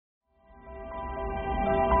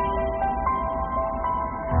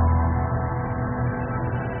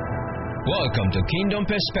Welcome to Kingdom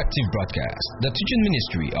Perspective Broadcast, the teaching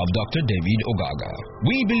ministry of Dr. David Ogaga.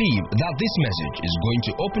 We believe that this message is going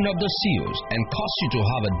to open up the seals and cause you to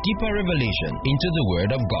have a deeper revelation into the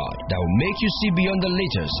Word of God that will make you see beyond the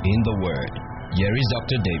letters in the Word. Here is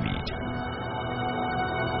Dr. David.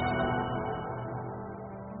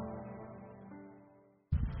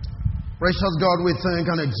 Precious God, we thank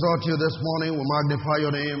and exhort you this morning. We magnify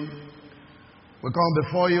your name. We come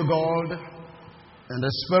before you, God, in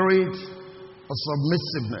the spirit of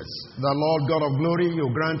submissiveness. The Lord God of glory, you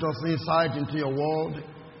grant us insight into your word,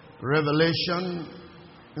 revelation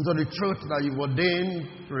into the truth that you've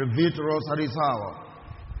ordained to reveal to us at this hour.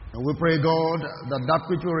 And we pray, God, that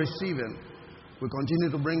which we're receiving will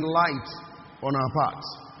continue to bring light on our paths,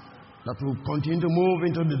 that we'll continue to move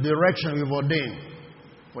into the direction you've ordained.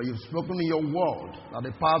 For you've spoken in your word that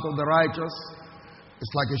the path of the righteous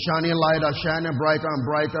is like a shining light that shines brighter and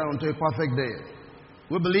brighter until a perfect day.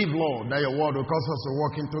 We believe, Lord, that your word will cause us to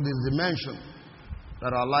walk into this dimension,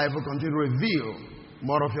 that our life will continue to reveal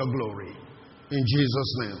more of your glory. In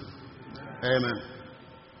Jesus' name. Amen.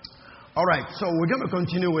 All right, so we're going to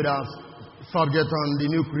continue with our subject on the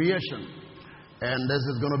new creation. And this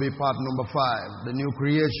is going to be part number 5, the new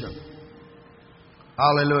creation.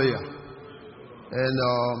 Hallelujah. And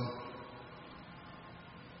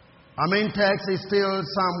our main text is still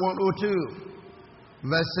Psalm 102.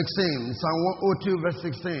 Verse 16. Psalm 102, verse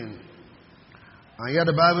 16. And here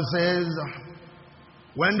the Bible says,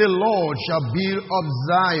 when the Lord shall build up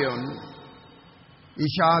Zion, he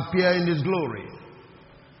shall appear in his glory.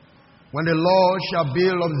 When the Lord shall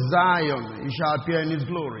build up Zion, he shall appear in his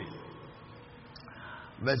glory.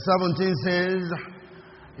 Verse 17 says,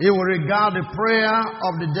 he will regard the prayer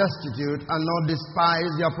of the destitute and not despise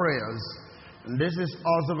their prayers. And this is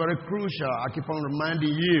also very crucial. I keep on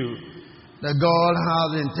reminding you that God has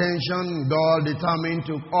intention, God determined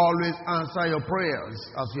to always answer your prayers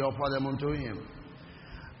as you offer them unto Him.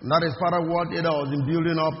 And that is part of what it does in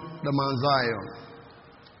building up the Mount Zion.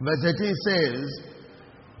 Verse 18 says,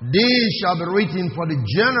 these shall be written for the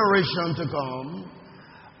generation to come,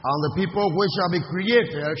 and the people which shall be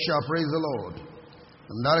created shall praise the Lord.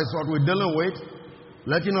 And that is what we're dealing with,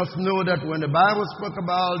 letting us know that when the Bible spoke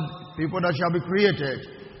about people that shall be created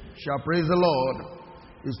shall praise the Lord,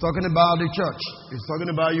 He's talking about the church. He's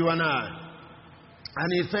talking about you and I. And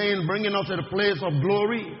He's saying, bringing us to the place of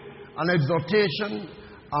glory and exaltation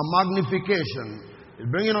and magnification. He's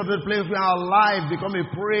bringing us to the place where our life become a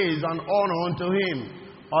praise and honor unto Him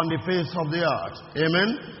on the face of the earth. Amen?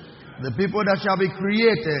 The people that shall be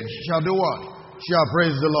created shall do what? Shall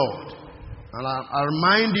praise the Lord. And I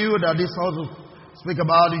remind you that this also speaks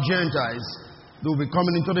about the Gentiles who will be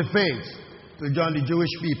coming into the faith to join the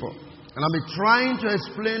Jewish people. And I'll be trying to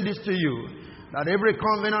explain this to you, that every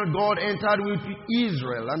covenant God entered with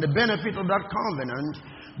Israel and the benefit of that covenant,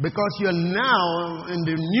 because you're now in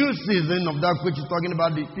the new season of that which is talking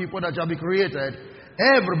about the people that shall be created,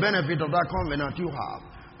 every benefit of that covenant you have.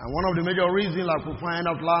 And one of the major reasons, like we find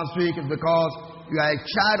out last week, is because you are a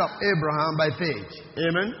child of Abraham by faith.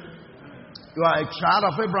 Amen? You are a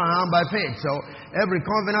child of Abraham by faith. So every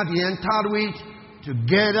covenant he entered with,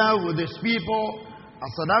 together with his people, as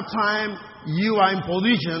at that time, you are in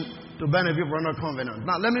position to benefit from the covenant.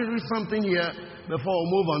 Now, let me read something here before we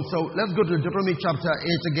move on. So, let's go to Deuteronomy chapter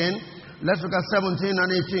 8 again. Let's look at 17 and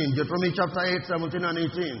 18. Deuteronomy chapter 8, 17 and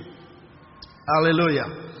 18. Hallelujah.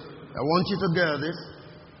 I want you to get this.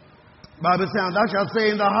 Bible says, thou shalt say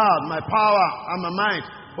in the heart, my power and my might.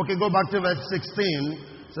 Okay, go back to verse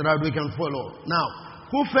 16 so that we can follow. Now,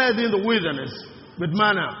 who fed in the wilderness with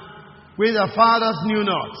manna, which their fathers knew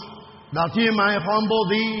not, that he might humble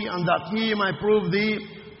thee, and that he might prove thee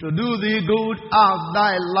to do thee good at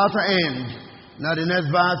thy latter end. Now the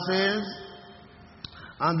next verse says,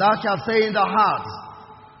 and thou shalt say in the heart,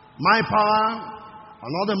 my power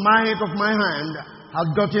and all the might of my hand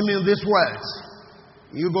hath gotten me in this words.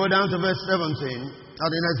 You go down to verse 17, at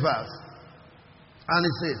the next verse. And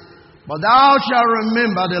it says, but thou shalt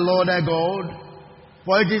remember the Lord thy God,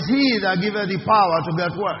 for it is he that giveth thee power to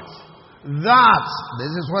get works. That,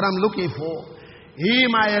 this is what I'm looking for, he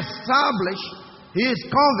might establish his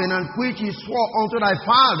covenant which he swore unto thy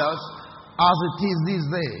fathers as it is this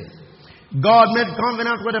day. God made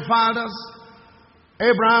covenant with the fathers,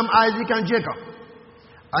 Abraham, Isaac, and Jacob.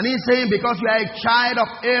 And he's saying, because you are a child of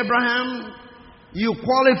Abraham, you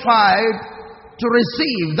qualified to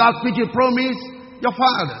receive that which he promised your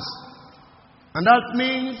fathers. And that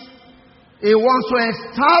means he wants to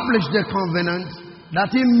establish the covenant that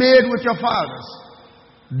he made with your fathers.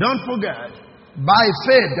 Don't forget, by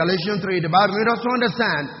faith, Galatians 3, the Bible made us to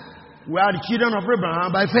understand we are the children of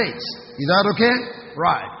Abraham by faith. Is that okay?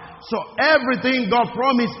 Right. So everything God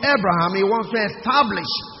promised Abraham, He wants to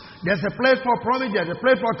establish. There's a place for promise, there's a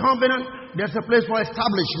place for covenant, there's a place for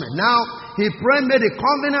establishment. Now, He made a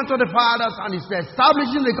covenant to the fathers, and He's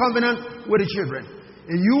establishing the covenant with the children.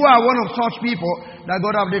 And you are one of such people that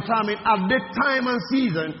God have determined at this time and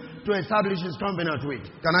season to establish His covenant with.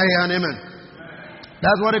 Can I hear an amen?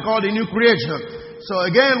 That's what they call the new creation. So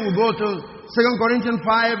again, we go to 2 Corinthians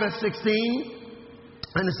 5 verse 16.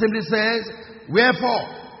 And it simply says, wherefore,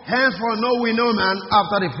 henceforth know we no man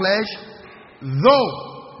after the flesh, though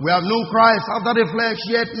we have known Christ after the flesh,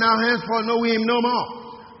 yet now henceforth know we Him no more.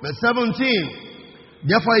 Verse 17.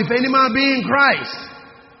 Therefore, if any man be in Christ,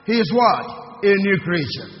 he is what? A new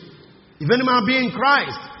creation. If any man be in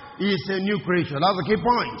Christ, he is a new creation. That's the key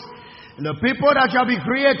point. And the people that shall be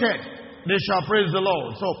created, they shall praise the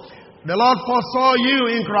Lord. So, the Lord foresaw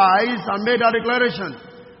you in Christ and made that declaration.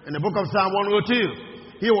 In the book of Psalm 102.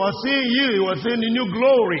 He was seeing you. He was seeing the new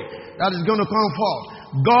glory that is going to come forth.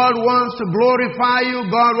 God wants to glorify you.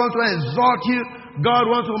 God wants to exalt you. God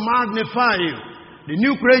wants to magnify you. The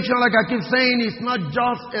new creation, like I keep saying, is not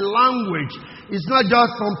just a language. It's not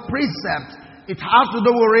just some precept. It has to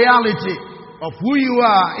do with reality of who you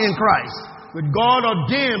are in Christ. With God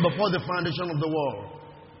ordained before the foundation of the world.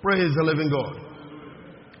 Praise the living God.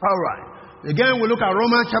 All right. Again, we look at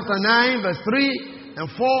Romans chapter 9, verse 3 and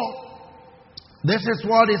 4. This is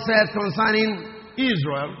what it says concerning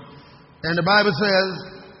Israel. And the Bible says,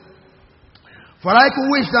 for I could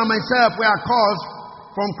wish that myself were caused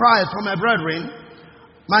from Christ for my brethren,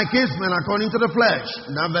 my kinsmen according to the flesh.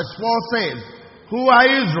 Now verse 4 says, who are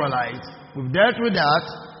Israelites? We've dealt with that.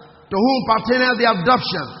 To whom pertaineth the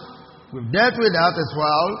adoption? We've dealt with that as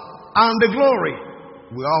well. And the glory.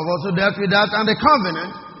 We have also dealt with that. And the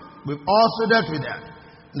covenant. We've also dealt with that.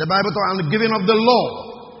 And the Bible talks on the giving of the law.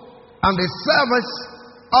 And the service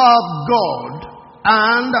of God.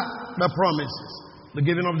 And the promises. The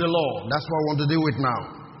giving of the law. That's what I want to deal with now.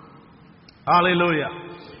 Hallelujah.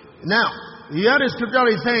 Now, here the scripture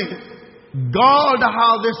is saying, God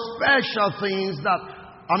has the special things that,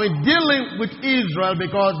 dealing with Israel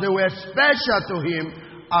because they were special to Him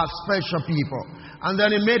as special people. And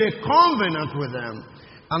then He made a covenant with them.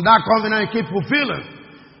 And that covenant He keeps fulfilling.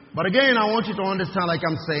 But again, I want you to understand, like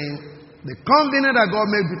I'm saying, the covenant that God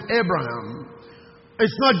made with Abraham,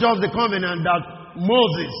 it's not just the covenant that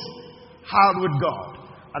Moses had with God.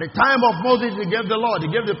 At the time of Moses, He gave the law, He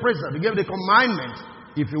gave the precept, He gave the commandment,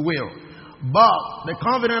 if you will. But the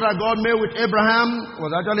covenant that God made with Abraham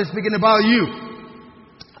was actually speaking about you.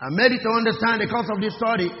 I made it to understand the course of this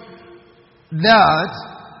study that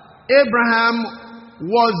Abraham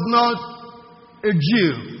was not a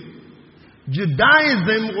Jew.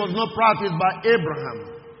 Judaism was not practiced by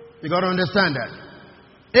Abraham. You got to understand that.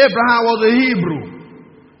 Abraham was a Hebrew.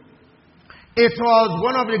 It was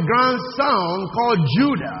one of the grandsons called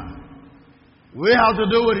Judah. We have to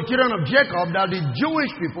do with the children of Jacob that the Jewish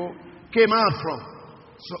people came out from.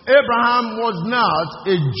 So Abraham was not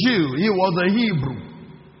a Jew. He was a Hebrew.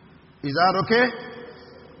 Is that okay?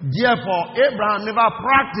 Therefore, Abraham never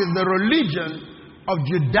practiced the religion of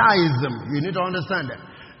Judaism. You need to understand that.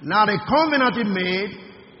 Now, the covenant He made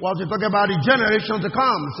was to talk about the generation to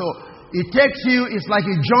come. So, it takes you, it's like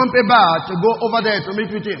you jump about to go over there to meet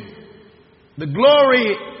with Him. The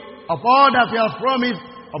glory of all that He has promised,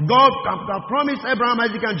 of God has promised Abraham,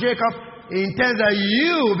 Isaac, and Jacob, He intends that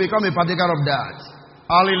you become a partaker of that.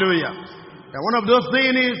 Hallelujah. And one of those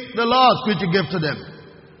things is the laws which He gave to them.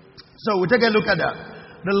 So we take a look at that.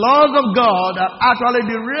 The laws of God are actually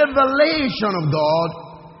the revelation of God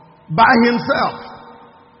by Himself,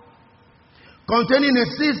 containing a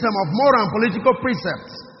system of moral and political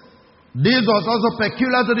precepts. This was also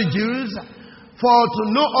peculiar to the Jews, for to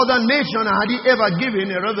no other nation had He ever given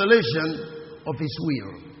a revelation of His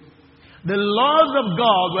will. The laws of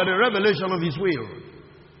God were the revelation of His will.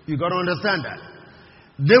 You got to understand that.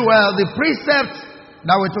 They were the precepts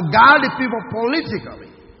that were to guide the people politically.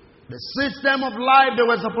 The system of life they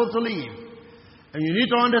were supposed to live. And you need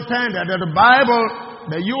to understand that the Bible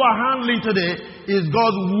that you are handling today is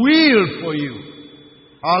God's will for you.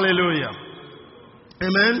 Hallelujah.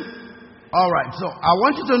 Amen? Alright, so I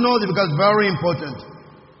want you to know this because it's very important.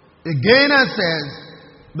 Again, it says,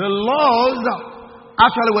 the laws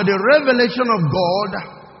actually were the revelation of God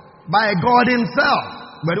by God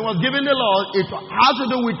Himself. When He was given the laws, it has to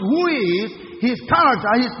do with who He is, His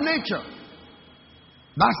character, His nature.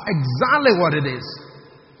 That's exactly what it is.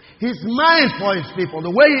 His mind for His people,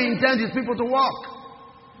 the way He intends His people to walk.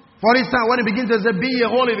 For instance, when He begins to say, be ye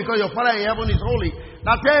holy because your Father in heaven is holy,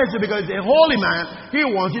 that tells you because He's a holy man, He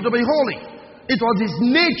wants you to be holy. It was His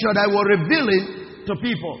nature that was revealing to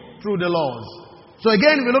people through the laws. So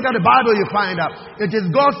again, if you look at the Bible, you find out it is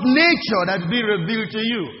God's nature that will be revealed to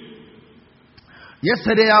you.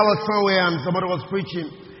 Yesterday I was somewhere and somebody was preaching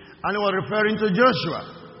and he was referring to Joshua.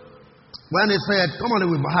 When he said, come on,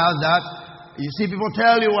 we've heard that. You see people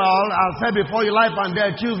tell you, well, I'll say before you life and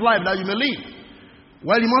death, choose life that you may live.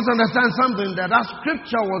 Well, you must understand something, that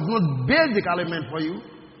scripture was not basically meant for you.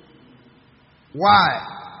 Why?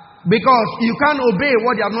 Because you can't obey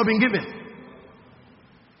what you have not been given.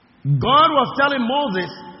 God was telling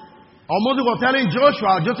Moses, or Moses was telling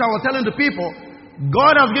Joshua was telling the people,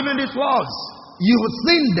 God has given these laws. You've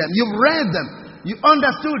seen them, you've read them, you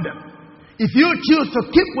understood them. If you choose to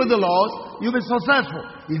keep with the laws, you'll be successful.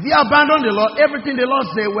 If you abandon the law, everything the Lord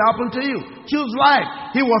says will happen to you. Choose life.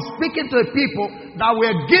 He was speaking to a people that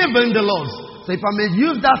were given the laws. So if I may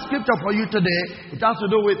use that scripture for you today, it has to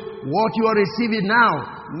do with what you are receiving now,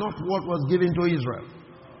 not what was given to Israel.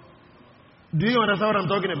 Do you understand what I'm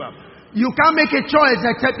talking about? You can't make a choice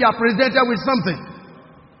except you are presented with something.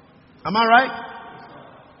 Am I right?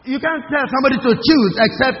 You can't tell somebody to choose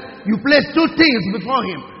except you place two things before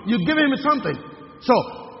him. You give him something. So,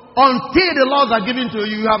 until the laws are given to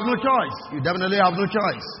you, you have no choice. You definitely have no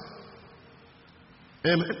choice.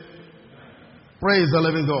 Amen. Praise the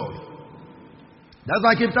living God. That's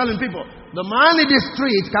why I keep telling people, the man in the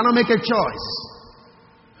street cannot make a choice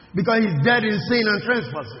because he's dead in sin and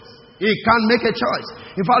trespasses. He can't make a choice.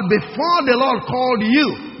 In fact, before the Lord called you,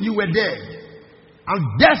 you were dead. And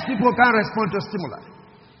dead people can't respond to stimuli.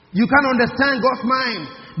 You can't understand God's mind.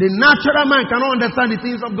 The natural man cannot understand the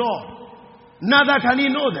things of God. Neither can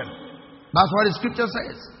he know them. That's what the scripture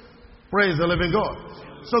says. Praise the living God.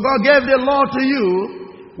 So God gave the law to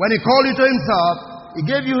you when he called you to himself. He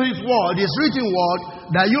gave you his word, his written word,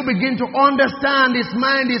 that you begin to understand his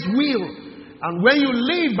mind, his will. And when you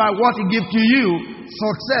live by what he gives to you,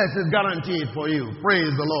 success is guaranteed for you.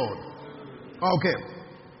 Praise the Lord. Okay.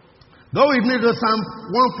 Go with me to Psalm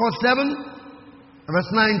 147.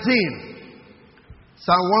 Verse 19.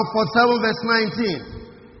 Psalm 147, verse 19.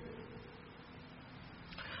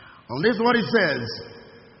 And this is what it says.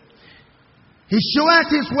 He showeth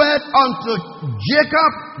his word unto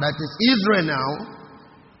Jacob, that is Israel now,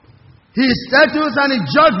 his statutes and his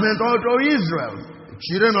judgment unto Israel, the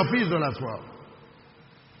children of Israel as well.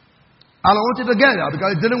 And I want you to get that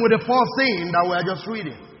because it's dealing with the fourth thing that we are just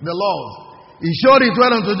reading, the laws. He showed his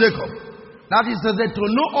word unto Jacob. That is to say, to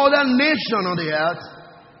no other nation on the earth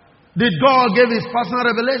did God give his personal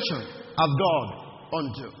revelation of God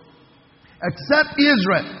unto. Except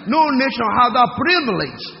Israel. No nation had that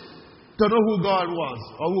privilege to know who God was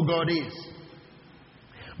or who God is.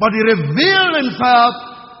 But he revealed himself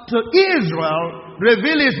to Israel,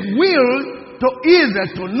 revealed his will to Israel.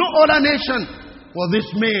 To no other nation was this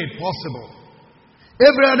made possible.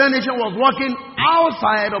 Every other nation was working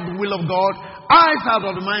outside of the will of God, outside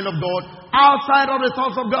of the mind of God, outside of the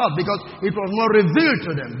thoughts of God, because it was not revealed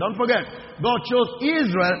to them. Don't forget, God chose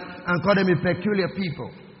Israel and called them a peculiar people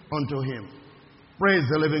unto him. Praise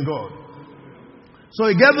the living God. So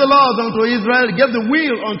he gave the laws unto Israel, he gave the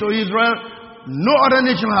will unto Israel. No other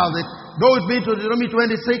nation has it. Go with me to Deuteronomy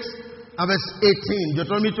 26 and verse 18.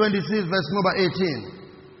 Deuteronomy 26 verse number 18.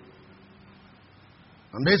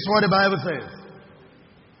 And this is what the Bible says.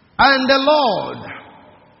 And the Lord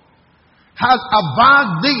has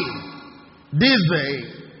avowed thee this day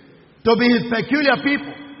to be his peculiar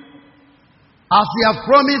people, as he hath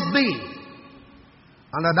promised thee,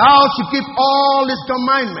 and that thou should keep all his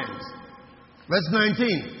commandments. Verse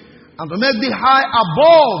 19. And to make thee high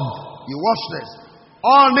above, you watch this,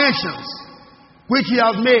 all nations which he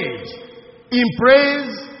hath made, in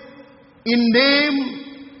praise, in name,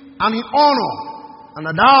 and in honor, and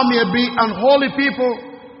that thou mayest be an holy people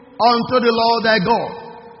unto the Lord thy God,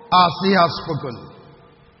 as he has spoken.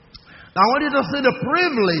 Now I want you to see the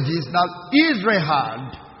privileges that Israel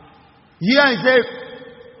had. Here he said,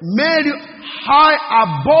 made you high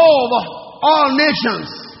above all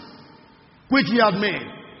nations which he had made,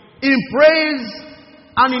 in praise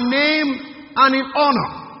and in name and in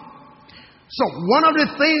honor. So one of the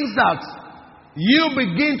things that you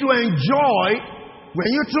begin to enjoy when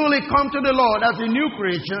you truly come to the Lord as a new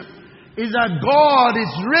creature is that God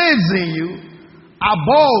is raising you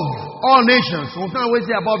above all nations. Sometimes we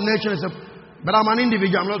say above nations, but I'm an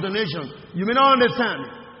individual, I'm not a nation. You may not understand.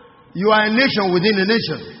 You are a nation within a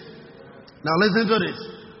nation. Now listen to this.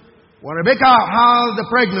 When Rebecca had the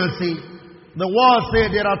pregnancy, the word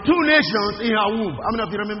said there are two nations in her womb. How many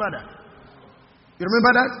of you remember that? You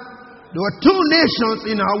remember that? There were two nations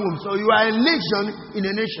in her womb. So you are a nation in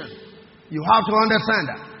a nation. You have to understand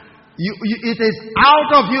that. It is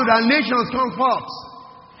out of you that nations come forth.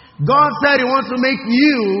 God said he wants to make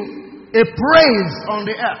you a praise on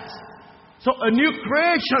the earth. So a new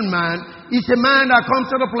creation man is a man that comes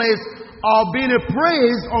to the place of being a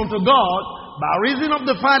praise unto God by reason of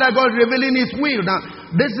the fact that God is revealing His will. Now,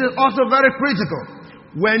 this is also very critical.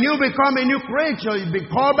 When you become a new creature, you be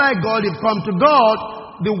called by God, you come to God,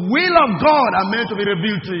 the will of God are meant to be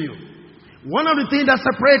revealed to you. One of the things that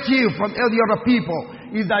separates you from all the other people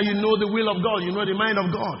is that you know the will of God, you know the mind of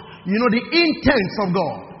God, you know the intents of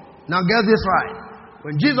God. Now get this right.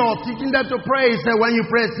 When Jesus was teaching them to pray, He said, when you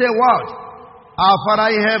pray, say what? Our Father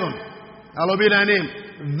in heaven, hallowed be thy name.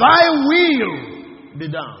 Thy will be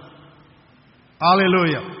done.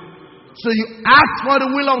 Hallelujah. So you ask for the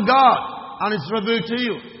will of God, and it's revealed to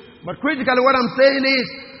you. But critically, what I'm saying is,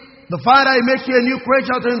 the Father makes you a new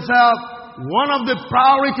creature to Himself. One of the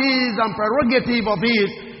priorities and prerogative of His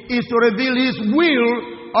is to reveal His will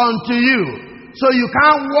unto you. So you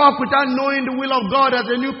can't walk without knowing the will of God as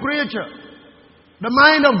a new creature. The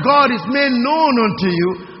mind of God is made known unto you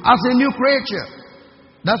as a new creature.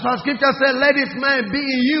 That's why Scripture said, let this mind be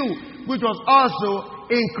in you, which was also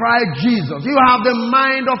in Christ Jesus. You have the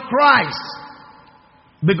mind of Christ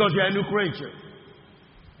because you are a new creature.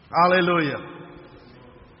 Hallelujah.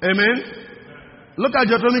 Amen. Look at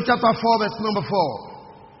Deuteronomy chapter 4, verse number 4.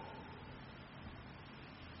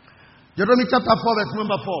 Deuteronomy chapter 4, verse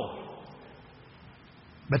number 4.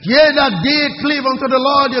 But ye that did cleave unto the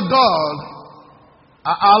Lord your God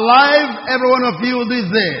are alive, every one of you this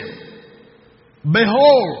day.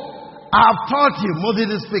 Behold, I have taught you, Moses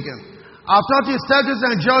is speaking, I have taught you statutes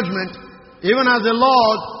and judgment, even as the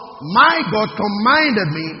Lord my God commanded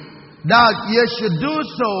me, that ye should do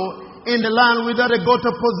so in the land whither they go to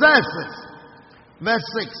possess it. Verse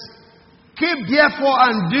 6. Keep therefore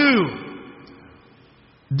and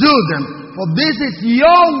do them, for this is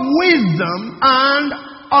your wisdom and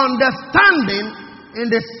understanding in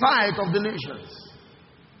the sight of the nations.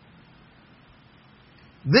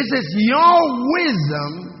 This is your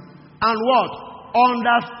wisdom and what?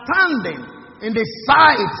 Understanding in the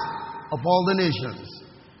sight of all the nations.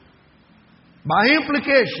 By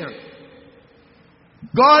implication,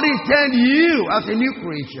 God intends you as a new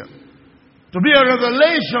creature to be a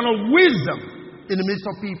revelation of wisdom in the midst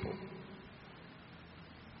of people.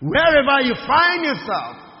 Wherever you find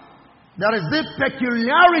yourself, there is this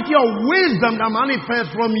peculiarity of wisdom that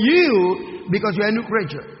manifests from you because you are a new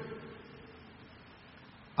creature.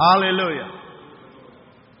 Hallelujah.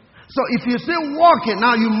 So if you say walking,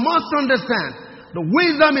 now you must understand the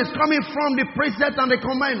wisdom is coming from the precept and the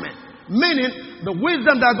commandment. Meaning, the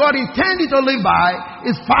wisdom that God intended to live by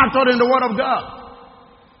is factored in the Word of God.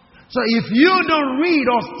 So if you don't read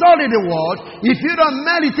or study the Word, if you don't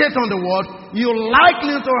meditate on the Word, you're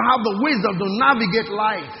likely to have the wisdom to navigate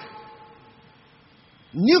life.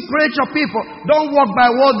 New creature people don't walk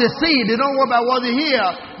by what they see, they don't walk by what they hear,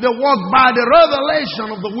 they walk by the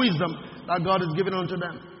revelation of the wisdom that God has given unto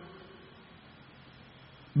them.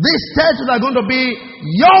 These statutes are going to be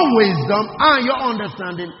your wisdom and your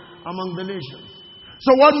understanding among the nations.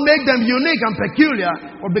 So what makes them unique and peculiar?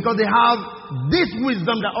 Well, because they have this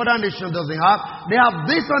wisdom that other nations doesn't have. They have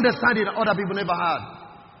this understanding that other people never had.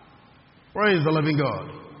 Praise the living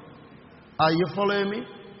God. Are you following me?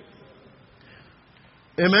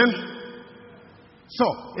 Amen. So,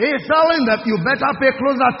 he's telling that you better pay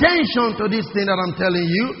close attention to this thing that I'm telling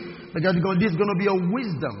you, because this is going to be a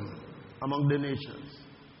wisdom among the nations.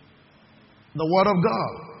 The Word of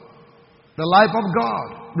God, the life of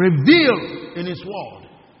God, revealed in His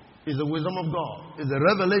Word, is the wisdom of God, is the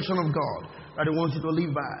revelation of God that He wants you to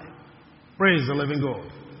live by. Praise the living God.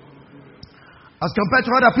 As compared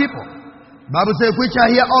to other people, the Bible says, which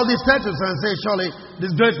I hear all these statutes and say, surely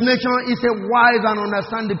this great nation is a wise and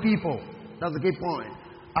understanding people. That's the key point.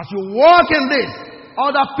 As you walk in this,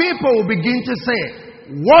 other people will begin to say,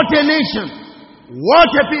 what a nation,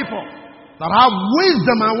 what a people that have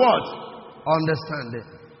wisdom and what? Understanding.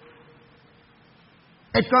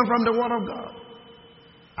 It comes from the Word of God.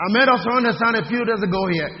 I made us understand a few days ago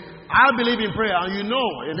here. I believe in prayer, and you know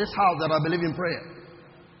in this house that I believe in prayer.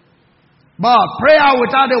 But prayer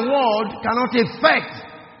without the Word cannot effect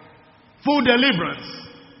full deliverance.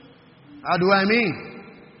 How do I mean?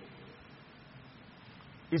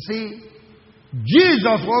 You see,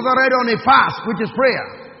 Jesus was already on a fast, which is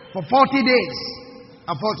prayer, for 40 days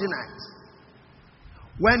and 40 nights.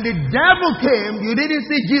 When the devil came, you didn't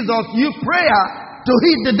see Jesus use prayer to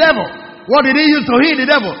hit the devil. What did He use to hit the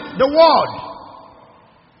devil? The Word.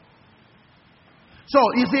 So,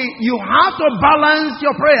 you see, you have to balance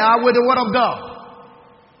your prayer with the Word of God.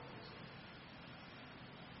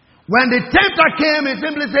 When the tempter came, he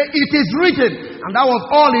simply said, it is written. And that was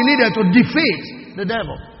all he needed to defeat the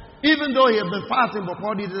devil. Even though he had been fasting for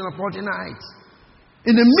 40 days and 40 nights.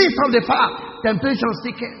 In the midst of the fast, temptation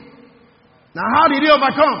still came. Now, how did he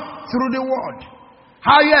overcome? Through the word.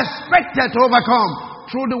 How you expected to overcome?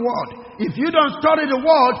 Through the word. If you don't study the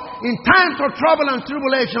word, in times of trouble and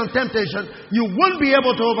tribulation, temptation, you won't be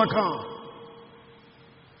able to overcome.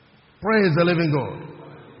 Praise the living God.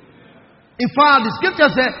 In fact, the scripture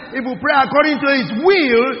says, if we pray according to his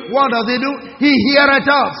will, what does he do? He heareth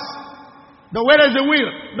us. Where is the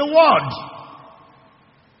will? The word.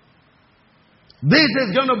 This is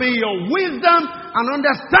going to be your wisdom and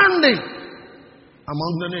understanding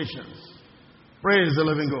among the nations. Praise the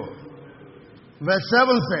living God. Verse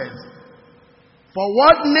 7 says, for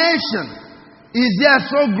what nation is there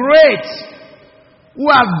so great who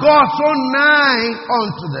hath God so nigh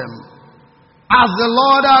unto them, as the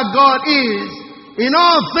Lord our God is in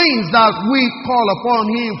all things that we call upon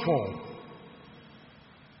him for?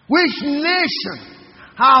 Which nation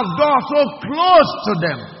has God so close to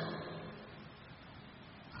them?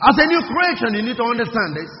 As a new creation, you need to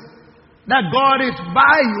understand this. That God is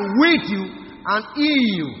by you, with you, and in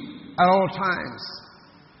you at all times.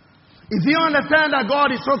 If you understand that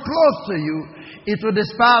God is so close to you, it will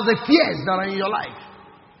dispel the fears that are in your life.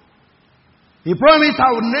 He promised,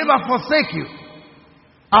 I will never forsake you.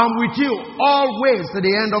 I'm with you always to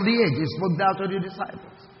the end of the age. He spoke that to the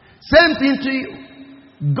disciples. Same thing to you.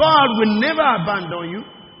 God will never abandon you.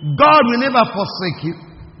 God will never forsake you.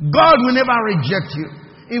 God will never reject you.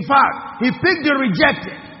 In fact, he picked the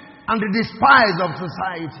rejected and the despised of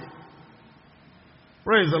society.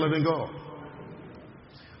 Praise the living God.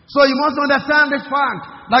 So you must understand this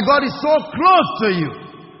fact that God is so close to you.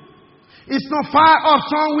 It's not far off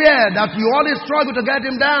somewhere that you always struggle to get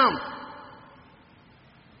him down.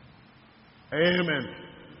 Amen.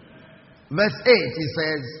 Verse 8, he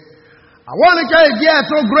says, I want to tell you, they are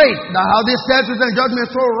so great that how these statutes and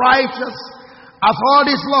judgments so righteous as all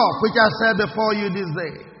this law which I said before you this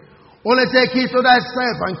day. Only take heed to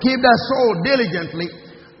thyself and keep thy soul diligently,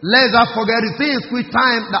 lest thou forget the things which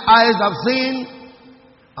time the eyes have seen,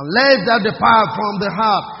 and lest thou depart from the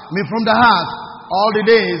heart, all the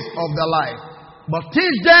days of thy life. But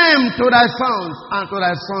teach them to thy sons and to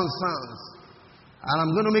thy sons' sons. And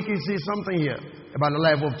I'm going to make you see something here about the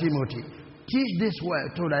life of Timothy. Teach this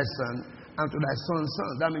word to thy son and to thy son's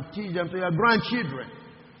sons. That means teach them to your grandchildren.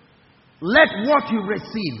 Let what you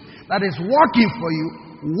receive that is working for you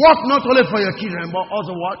work not only for your children, but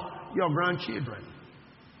also what? Your grandchildren.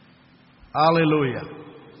 Hallelujah.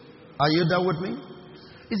 Are you there with me?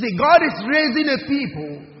 You see, God is raising a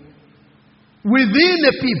people within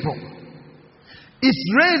a people. It's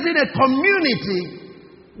raising a community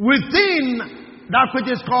within that which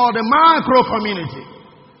is called a macro community.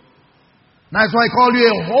 That's why I call you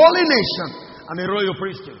a holy nation and a royal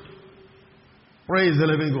priesthood. Praise the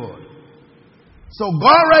living God. So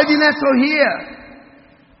God's readiness to hear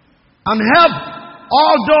and help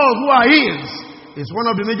all those who are his is one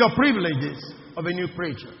of the major privileges of a new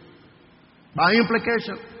preacher. By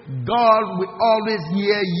implication, God will always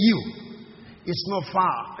hear you. It's not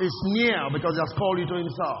far. It's near because he has called you to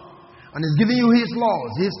himself. And he's giving you his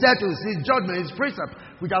laws, his statutes, his judgment, his precepts,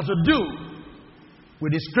 which has to do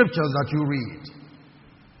with the scriptures that you read.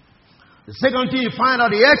 The second thing, you find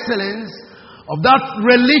out the excellence of that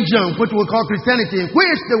religion which we call Christianity, in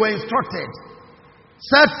which they were instructed.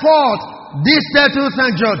 Set forth these statutes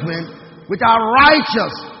and judgments which are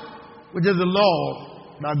righteous, which is the law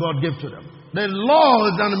that God gave to them. The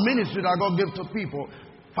laws and the ministry that God gave to people,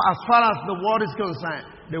 as far as the word is concerned,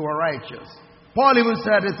 they were righteous. Paul even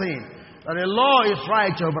said the thing, that the law is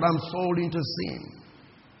righteous, but I'm sold into sin.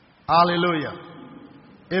 Hallelujah.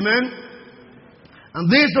 Amen. And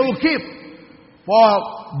this they will keep, for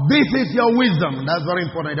this is your wisdom. That's very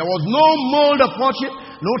important. There was no mold of worship,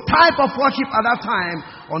 no type of worship at that time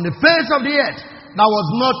on the face of the earth that was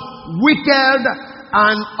not wicked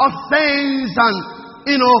and offense and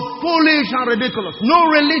foolish and ridiculous. No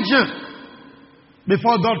religion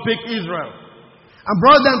before God picked Israel and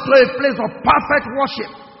brought them to a place of perfect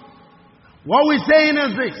worship. What we're saying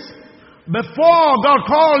is this: before God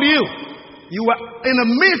called you, you were in the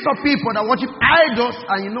midst of people that worship idols,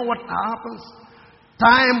 and you know what happens?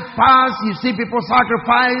 Time passed, you see people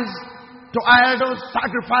sacrifice to idols,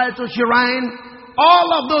 sacrifice to shrine. All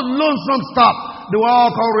of those lonesome stuff, they were all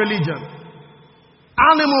called religion.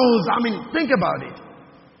 Animals, think about it.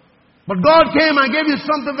 But God came and gave you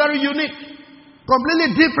something very unique,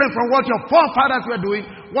 completely different from what your forefathers were doing,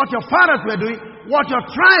 what your fathers were doing, what your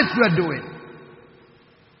tribes were doing.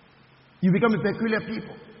 You become a peculiar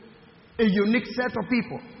people, a unique set of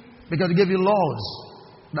people, because He gave you laws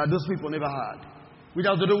that those people never had, which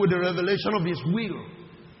has to do with the revelation of His will.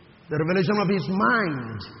 The revelation of His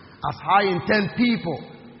mind as how He intends people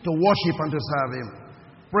to worship and to serve Him.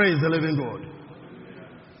 Praise the living God.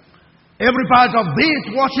 Every part of this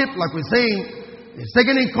worship, like we're saying, is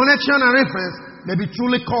taken in connection and reference, may be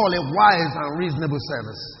truly called a wise and reasonable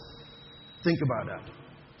service. Think about that.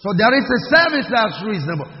 So there is a service that's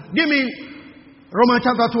reasonable. Give me Romans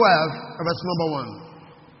chapter 12, verse number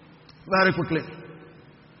 1. Very quickly.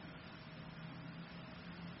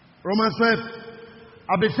 Romans 12.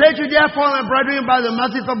 I beseech you therefore, my brethren, by the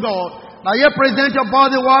mercies of God, that ye present your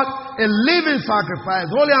body what? A living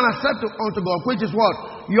sacrifice, holy and acceptable unto God, which is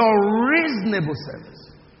what? Your reasonable service.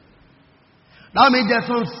 That means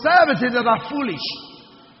there's some services that are foolish.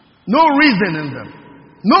 No reason in them.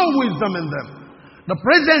 No wisdom in them. The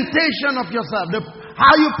presentation of yourself,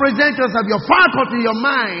 how you present yourself, your faculty, your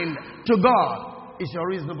mind to God is your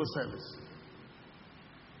reasonable service.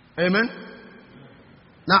 Amen?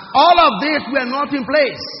 Now, all of this were not in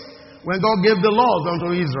place when God gave the laws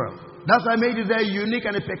unto Israel. That's why I made it a unique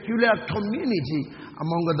and a peculiar community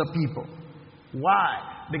among other people. Why?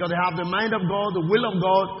 Because they have the mind of God, the will of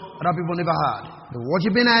God, other people never had. They were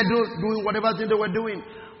worshiping idols, doing whatever thing they were doing.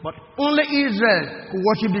 But only Israel could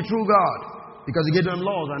worship the true God because He gave them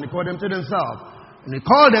laws and He called them to themselves. And He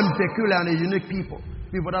called them peculiar and a unique people.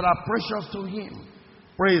 People that are precious to Him.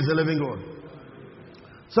 Praise the living God.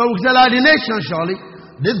 So we shall have the nation surely.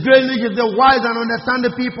 This great nation is the wise and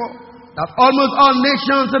understanding people, that almost all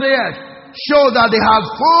nations of the earth show that they have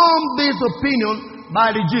formed this opinion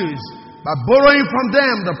by the Jews, by borrowing from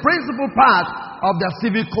them the principal part of their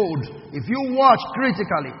civil code. If you watch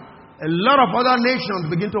critically, a lot of other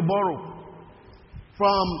nations begin to borrow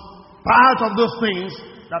from part of those things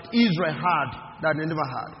that Israel had that they never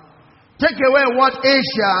had. Take away what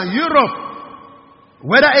Asia and Europe,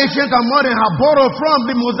 whether ancient or modern, have borrowed from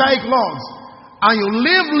the Mosaic laws, and you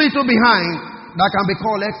leave little behind that can be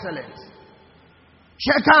called excellence.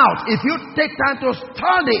 Check out. If you take time to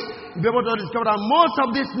study, you'll be able to discover that most of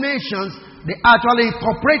these nations, they actually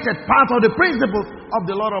incorporated part of the principles of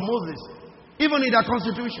the law of Moses, even in their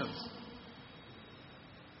constitutions.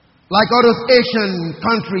 Like all those Asian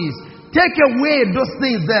countries, take away those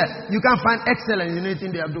things there, you can't find excellence in anything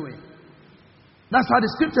they are doing. That's how the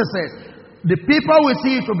scripture says. The people will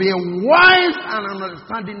see it to be a wise and an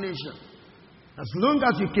understanding nation. As long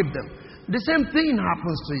as you keep them. The same thing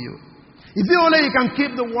happens to you. If only you can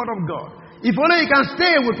keep the word of God. If only you can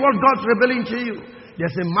stay with what God's revealing to you.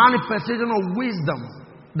 There's a manifestation of wisdom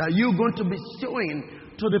that you're going to be showing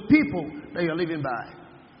to the people that you're living by.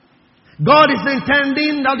 God is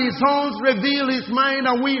intending that His sons reveal His mind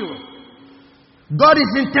and will. God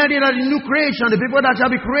is intending that the new creation, the people that shall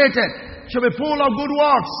be created, shall be full of good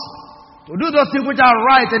works. To do those things which are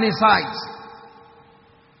right in His sight.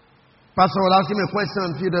 Pastor was asking me a question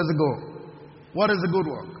a few days ago. What is a good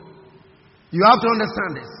work? You have to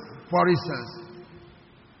understand this. For instance,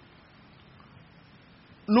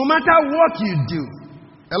 no matter what you do,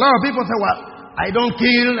 a lot of people say, well, I don't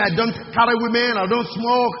kill, I don't carry women, I don't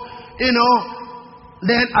smoke,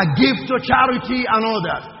 then I give to charity and all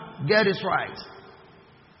that. Get this right.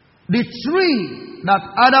 The tree that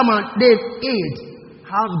Adam and Eve ate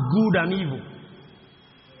has good and evil.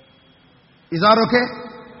 Is that okay?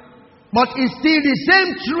 But it's still the same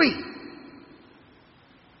tree.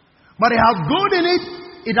 But it has good in it,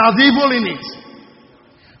 it has evil in it.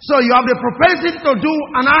 So you have the propensity to do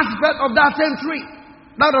an aspect of that same tree.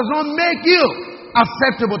 That does not make you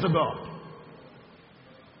acceptable to God.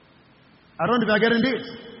 I don't know if you're getting this.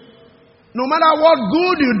 No matter what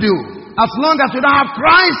good you do, as long as you don't have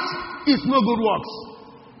Christ, it's no good works.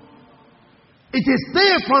 It is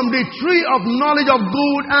still from the tree of knowledge of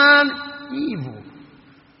good and evil.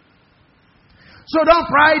 So don't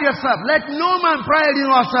pride yourself. Let no man pride in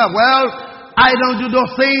yourself. Well, I don't do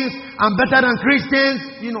those things. I'm better than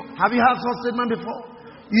Christians. Have you heard such statement before?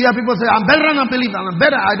 You hear people say, I'm better than a believer. I'm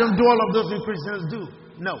better. I don't do all of those things Christians do.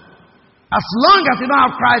 No. As long as you don't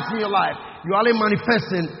have Christ in your life, you are only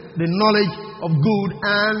manifesting the knowledge of good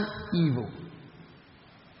and evil.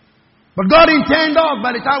 But God intended us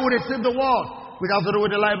by the time we receive the word, we have to do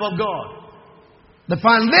with the life of God. The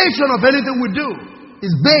foundation of anything we do is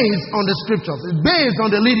based on the scriptures. It's based on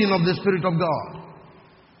the leading of the Spirit of God.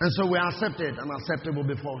 And so we are accepted and acceptable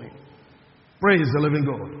before Him. Praise the living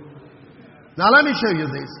God. Now let me show you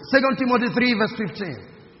this. 2 Timothy 3 verse 15.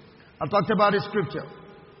 I talked about the scripture.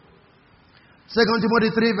 2 Timothy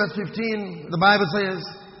 3 verse 15. The Bible says,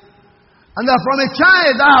 and that from a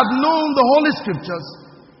child thou hast known the holy scriptures,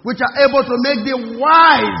 which are able to make thee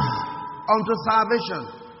wise unto salvation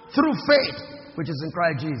through faith, which is in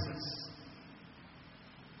Christ Jesus.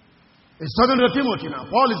 He's talking to Timothy now.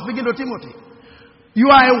 Paul is speaking to Timothy. You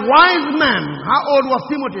are a wise man. How old was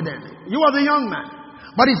Timothy then? He was a young man.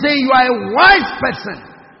 But he's saying you are a wise person.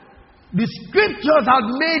 The scriptures have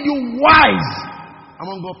made you wise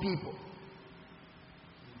among God people.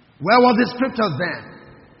 Where was the scriptures then?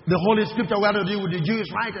 The Holy Scripture were to do with the Jewish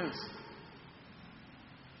writers.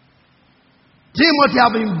 Timothy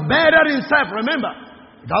have embedded himself, remember,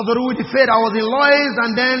 it has to do with the faith. I was in Lois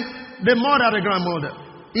and then the mother, the grandmother.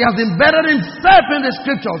 He has embedded himself in the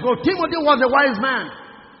scriptures. So Timothy was a wise man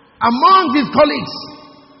among his colleagues.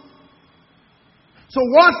 So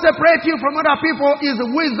what separates you from other people is the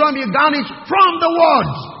wisdom you garnish from the word.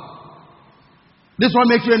 This one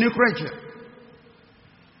makes you a new creature.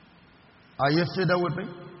 Are you still there with me?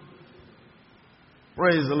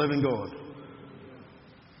 Praise the living God.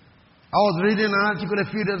 I was reading an article a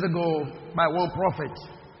few days ago by one prophet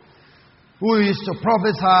who used to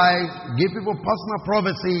prophesy, give people personal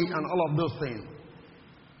prophecy and all of those things.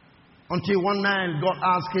 Until one night God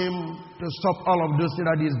asked him to stop all of those things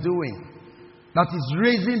that he's doing. That is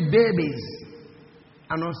raising babies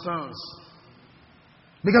and not sons.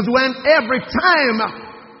 Because when every time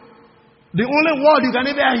the only word you can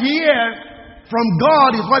ever hear from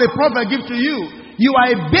God is what a prophet gives to you, you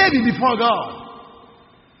are a baby before God.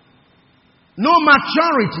 No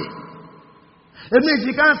maturity. It means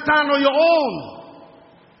you can't stand on your own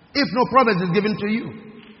if no prophet is given to you.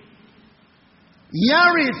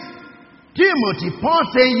 Here is Timothy, Paul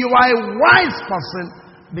saying you are a wise person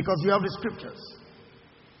because you have the scriptures.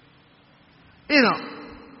 You know,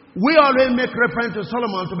 we always make reference to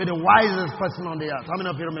Solomon to be the wisest person on the earth. How many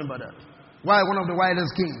of you remember that? Why? One of the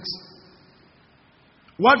wisest kings.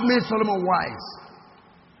 What made Solomon wise?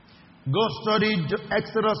 Go study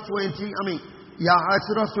Exodus 20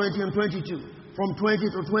 and 22. From 20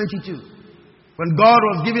 to 22. When God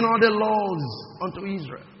was giving all the laws unto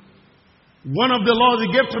Israel. One of the laws he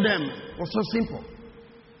gave to them was so simple.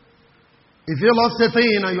 If you lost a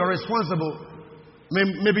thing and you're responsible,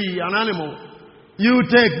 maybe an animal, you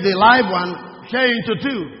take the live one, share into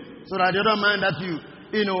two, so that the other man that you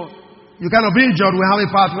kind of injured will have a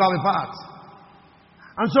part, will have a part.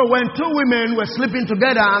 And so when two women were sleeping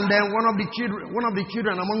together and then one of the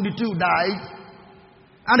children among the two died,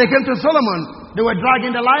 and they came to Solomon, they were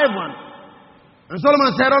dragging the live one. And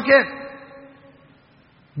Solomon said, okay,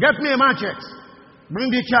 get me a machete,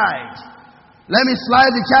 bring the child. Let me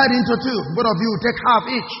slide the child into two. Both of you take half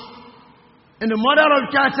each. And the mother of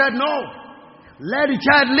the child said, no, let the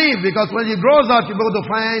child live, because when he grows up, you're going to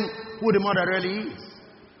find who the mother really is.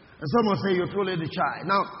 And someone say, you truly the child.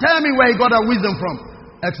 Now, tell me where he got that wisdom from.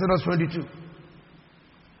 Exodus 22.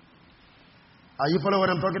 Are you following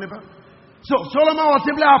what I'm talking about? So, Solomon was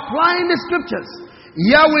simply applying the scriptures.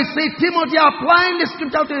 Here we see Timothy applying the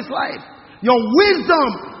scripture to his life. Your wisdom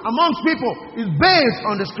amongst people is based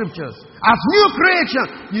on the scriptures. As new creation,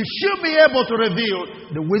 you should be able to reveal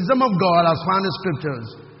the wisdom of God as found in scriptures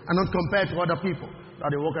and not compared to other people that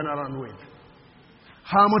they're walking around with.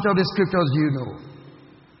 How much of the scriptures do you know?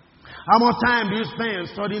 How much time do you spend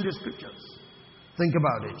studying the scriptures? Think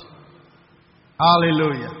about it.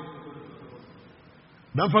 Hallelujah.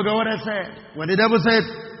 Don't forget what I said. When the devil said,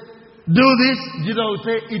 do this, Jesus would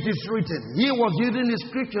say, it is written. He was using the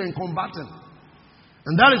scripture in combating.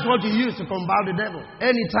 And that is what he used to combat the devil.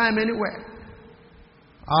 Anytime, anywhere.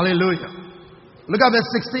 Hallelujah. Look at verse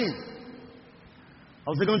 16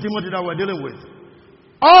 of 2 Timothy that we're dealing with.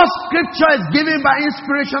 All scripture is given by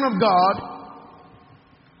inspiration of God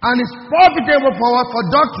and is profitable for what? For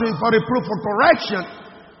doctrine, for reproof, for correction,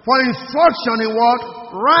 for instruction in what?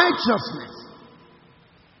 Righteousness.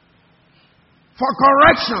 For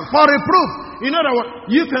correction, for reproof. In other words,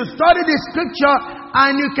 you can study the scripture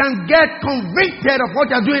and you can get convicted of what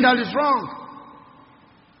you're doing that is wrong.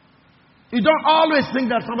 You don't always think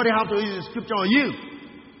that somebody has to use the scripture on you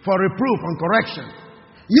for reproof and correction.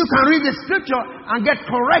 You can read the scripture and get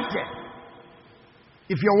corrected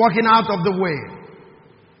if you're walking out of the way.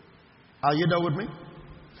 Are you there with me?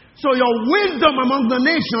 So your wisdom among the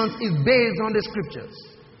nations is based on the scriptures.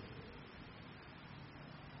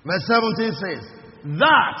 Verse 17 says,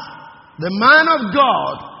 that the man of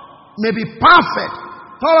God may be perfect,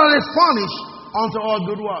 thoroughly furnished unto all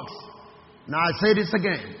good works. Now I say this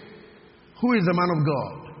again. Who is the man of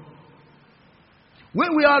God?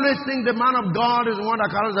 When we always think the man of God is the one that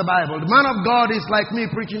carries the Bible. The man of God is like me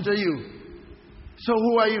preaching to you. So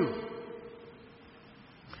who are you?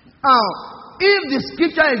 Now, if the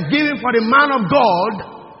scripture is given for the man of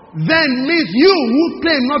God, then means you who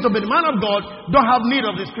claim not to be the man of God don't have need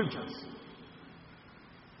of the scriptures.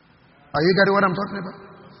 Are you getting what I'm talking about?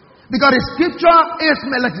 Because the scripture is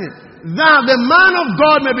melting, that the man of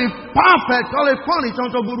God may be perfect, all furnished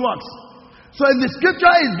unto good works. So if the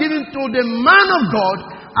scripture is given to the man of God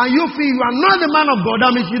and you feel you are not the man of God,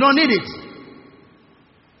 that means you don't need it.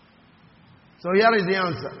 So here is the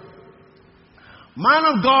answer. Man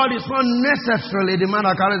of God is not necessarily the man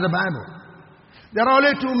that carries the Bible. There are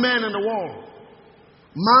only two men in the world.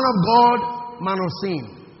 Man of God, man of sin.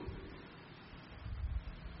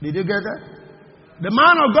 Did you get that? The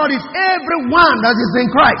man of God is everyone that is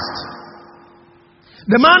in Christ.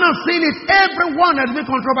 The man of sin is everyone that is being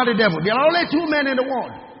controlled by the devil. There are only two men in the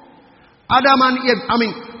world. Adam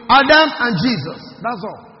and Jesus. That's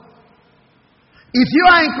all. If you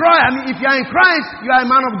are in Christ, you are a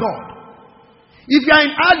man of God. If you are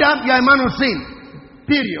in Adam, you are a man of sin.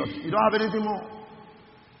 Period. You don't have anything more.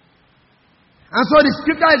 And so the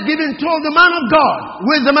scripture is given to the man of God.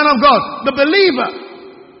 Who is the man of God? The believer.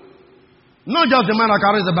 Not just the man that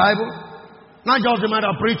carries the Bible. Not just the man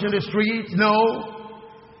that preaches in the streets. No.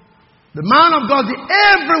 The man of God is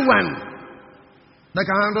everyone that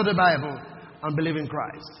can handle the Bible and believe in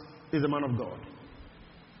Christ is the man of God.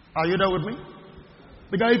 Are you there with me?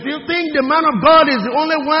 Because if you think the man of God is the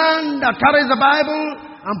only one that carries the Bible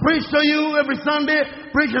and preach to you every Sunday,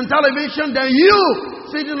 preach on television, then you,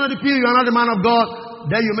 sitting on the pew, you are not the man of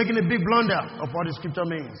God, then you're making a big blunder of what the scripture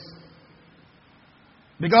means.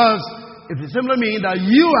 Because it will simply mean that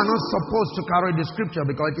you are not supposed to carry the scripture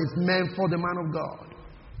because it is meant for the man of God.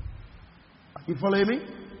 You follow me?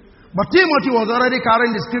 But Timothy was already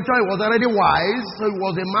carrying the scripture, he was already wise, so he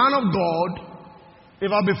was a man of God.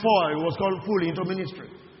 Even before he was called fully into ministry.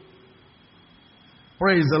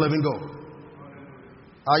 Praise the living God.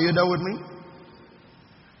 Are you there with me?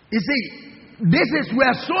 You see, this is where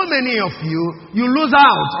so many of you lose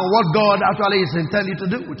out on what God actually is intending to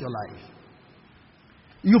do with your life.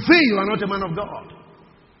 You feel you are not a man of God.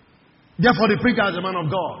 Therefore the preacher is a man of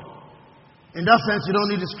God. In that sense, you don't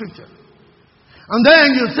need the scripture. And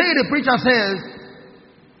then you say the preacher says,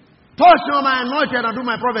 touch not my anointed and do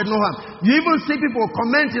my prophet no harm. You even see people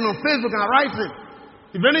commenting on Facebook and writing.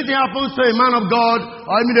 If anything happens to a man of God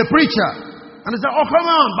or the preacher, and they say, oh come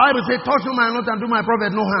on, Bible says, touch not my anointed and do my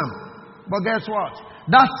prophet no harm. But guess what?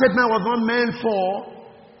 That statement was not meant for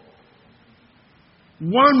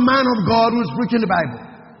one man of God who's preaching the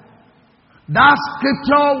Bible. That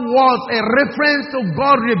scripture was a reference to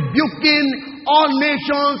God rebuking all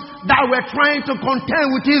nations that were trying to contend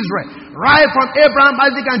with Israel. Right from Abraham,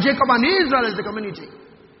 Isaac, and Jacob, and Israel as the community.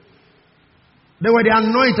 They were the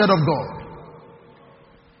anointed of God.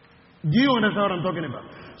 Do you understand what I'm talking about?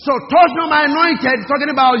 So, touch not my anointed is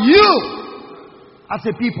talking about you as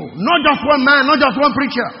a people. Not just one man, not just one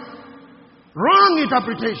preacher. Wrong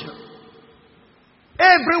interpretation.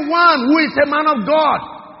 Everyone who is a man of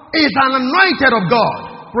God is an anointed of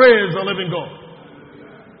God. Praise the living God.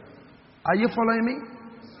 Are you following me?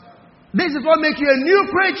 This is what makes you a new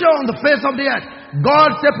creature on the face of the earth.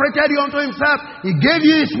 God separated you unto himself. He gave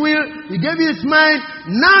you his will. He gave you his mind.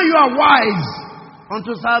 Now you are wise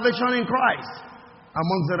unto salvation in Christ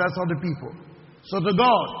amongst the rest of the people. So to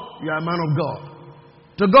God, you are a man of God.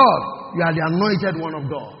 To God, you are the anointed one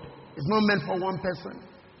of God. It's not meant for one person.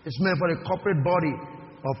 It's meant for the corporate body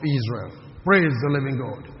of Israel. Praise the living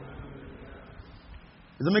God.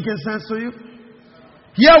 Is it making sense to you?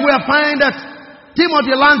 Here we find that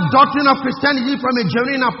Timothy learned doctrine of Christianity from a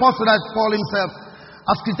genuine apostle, as Paul himself.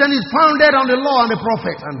 As Christianity is founded on the law and the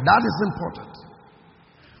prophet, and that is important.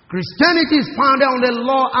 Christianity is founded on the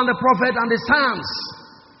law and the prophet and the Psalms.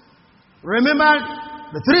 Remember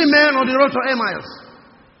the three men on the road to Emmaus.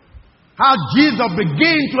 How Jesus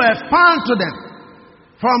began to expound to them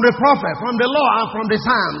from the prophet, from the law, and from the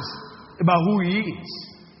Psalms about who he is.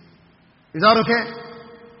 Is that okay?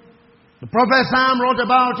 The prophet Psalm wrote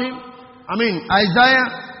about him. Isaiah,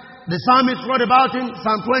 the psalmist wrote about him.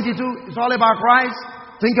 Psalm 22, it's all about Christ.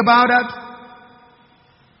 Think about that.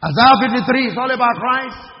 Isaiah 53, it's all about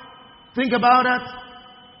Christ. Think about that.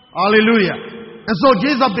 Hallelujah. And so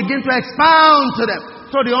Jesus began to expound to them.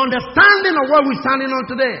 So the understanding of what we're standing on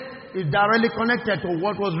today is directly connected to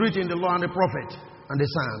what was written in the law and the prophet and the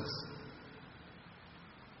Psalms.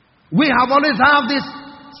 We have always had this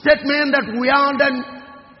statement that we are under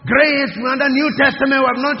grace, we are under New Testament, we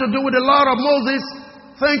have nothing to do with the law of Moses.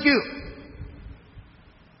 Thank you.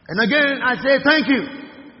 And again, I say thank you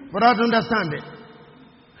for that understanding.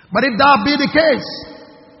 But if that be the case,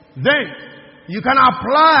 then you can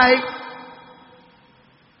apply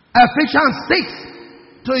Ephesians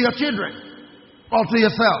 6 to your children or to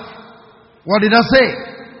yourself. What did I say?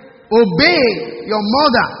 Obey your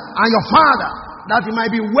mother and your father, that it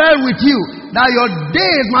might be well with you, that your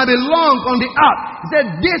days might be long on the earth. He said,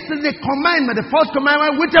 this is the commandment, the first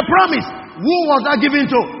commandment with a promise. Who was that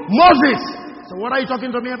given to? Moses. So what are you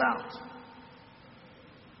talking to me about?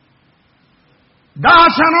 Thou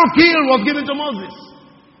shalt not kill was given to Moses.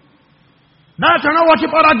 Thou shalt not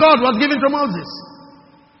worship other God was given to Moses.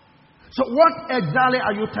 So what exactly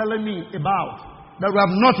are you telling me about that we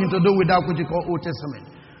have nothing to do with that which you call Old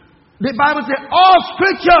Testament? The Bible says all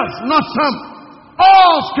scriptures, not some.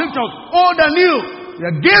 All scriptures, old and new, they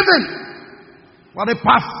are given for the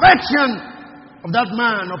perfection of that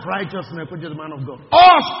man of righteousness, which is the man of God.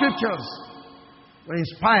 All scriptures were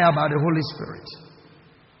inspired by the Holy Spirit.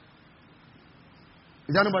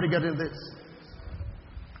 Is anybody getting this?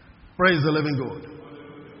 Praise the living God.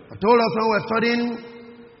 I told us when we were studying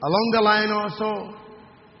along the line also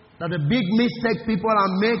that the big mistake people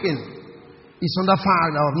are making is on the fact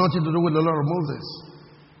that have nothing to do with the law of Moses.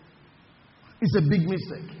 It's a big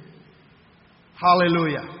mistake.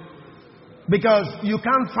 Hallelujah. Because you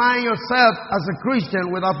can't find yourself as a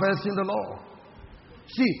Christian without first in the law.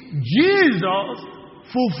 See, Jesus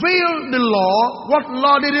fulfilled the law. What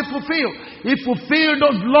law did he fulfill? He fulfilled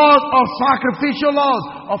those laws of sacrificial laws,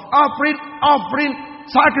 of offering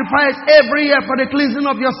sacrifice every year for the cleansing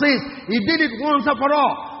of your sins. He did it once and for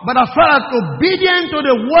all. But as far as obedience to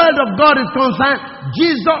the word of God is concerned,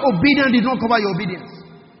 Jesus' obedience did not cover your obedience.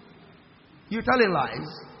 You're telling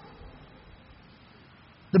lies.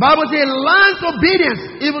 The Bible says, learn obedience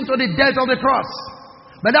even to the death of the cross.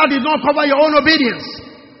 But that did not cover your own obedience.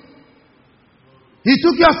 He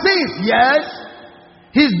took your sins, yes.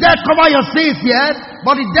 His death covered your sins, yes.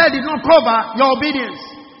 But his death did not cover your obedience.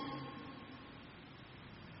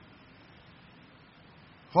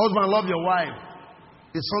 Husband, love your wife.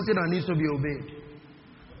 It's something that needs to be obeyed.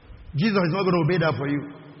 Jesus is not going to obey that for you.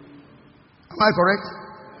 Am I correct?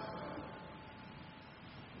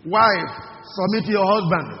 Wife, submit to your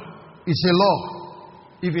husband. It's a law.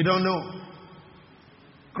 If you don't know.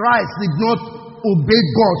 Christ did not obey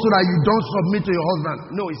God so that you don't submit to your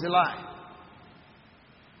husband. No, it's a lie.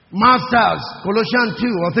 Masters, Colossians 2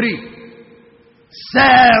 or 3.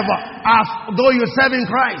 Serve as though you're serving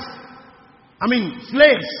Christ.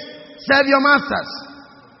 Slaves, serve your masters.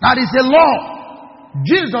 That is a law.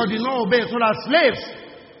 Jesus did not obey so that slaves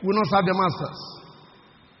will not serve their masters.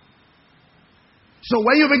 So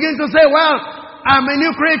when you begin to say, well, I'm a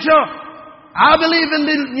new creature, I believe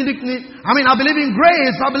I believe in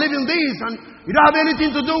grace, I believe in this, and you don't have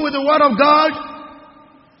anything to do with the word of God,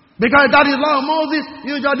 because that is law of Moses,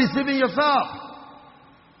 you're just deceiving yourself.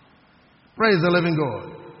 Praise the living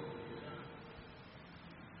God.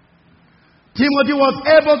 Timothy was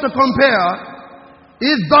able to compare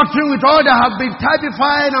his doctrine with all that have been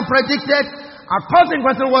typified and predicted, and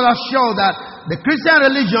consequently was assured that the Christian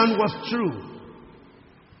religion was true.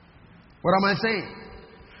 What am I saying?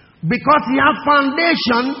 Because he had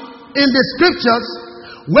foundation in the scriptures,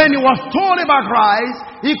 when he was told about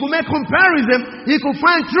Christ, he could make comparison, he could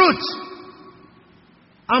find truth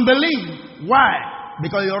and believe. Why?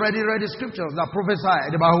 Because he already read the scriptures that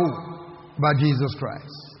prophesied about who? About Jesus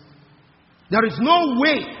Christ. There is no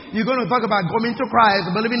way you're going to talk about coming to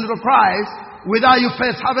Christ, believing in Christ, without you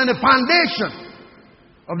first having a foundation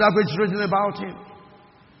of that which is written about him.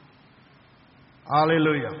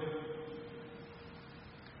 Hallelujah.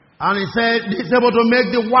 And he said, he's able to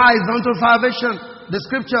make the wise unto salvation. The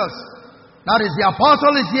scriptures. That is, the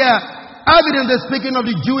apostle is here, evidently speaking of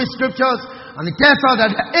the Jewish scriptures. And he tells us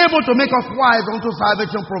that they're able to make us wise unto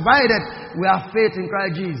salvation, provided we have faith in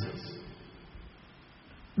Christ Jesus.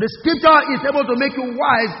 The scripture is able to make you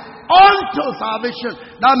wise unto salvation.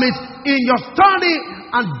 That means in your study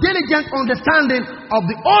and diligent understanding of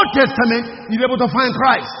the Old Testament, you'll be able to find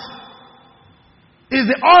Christ. Is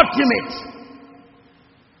the ultimate.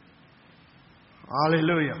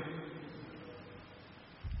 Hallelujah.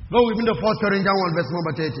 Go with me to 1 Corinthians 1 verse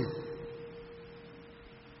number 30.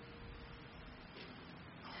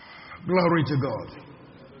 Glory to God.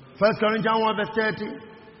 1 Corinthians 1 verse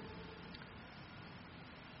 30.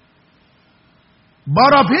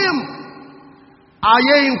 But of him are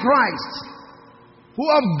ye in Christ, who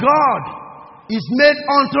of God is made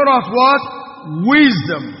unto us what?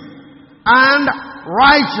 Wisdom and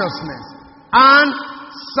righteousness and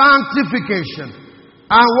sanctification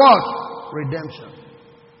and what? Redemption.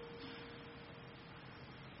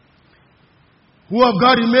 Who of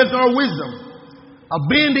God is made unto us wisdom, of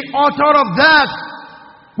being the author of that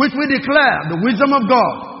which we declare, the wisdom of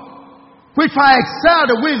God, which I excel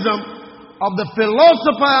the wisdom of the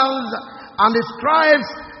philosophers and the scribes,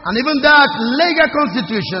 and even that legal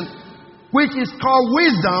constitution, which is called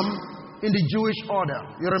wisdom in the Jewish order.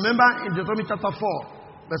 You remember in Deuteronomy chapter 4,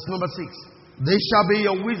 verse number 6. This shall be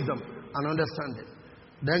your wisdom and understanding.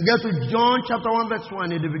 Then get to John chapter 1, verse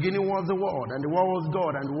 1. In the beginning was the Word, and the Word was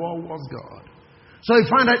God, and the Word was God. So you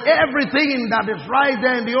find that everything that is right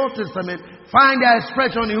there in the Old Testament find their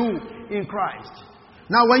expression in who? In Christ.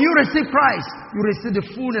 Now, when you receive Christ, you receive the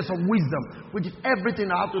fullness of wisdom, which is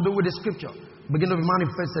everything that has to do with the Scripture, begin to be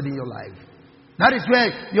manifested in your life. That is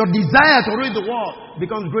where your desire to read the Word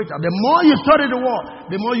becomes greater. The more you study the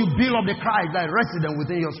Word, the more you build up the Christ that is resident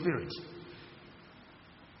within your spirit.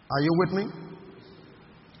 Are you with me?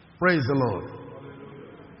 Praise the Lord.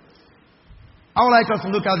 I would like us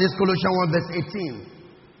to look at this Colossians 1 verse 18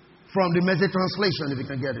 from the Message translation, if you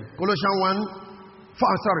can get it. Colossians 1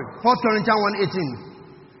 Corinthians 1:18.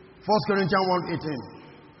 1 Corinthians 1:18.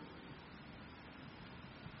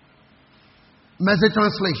 Message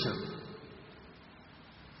translation.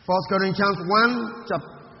 1 Corinthians 1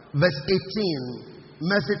 verse 18.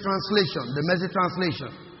 Message translation. The Message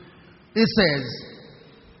translation. It says,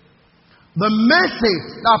 the message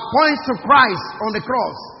that points to Christ on the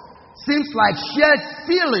cross seems like sheer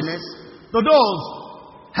silliness to those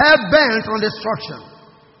hell-bent on destruction.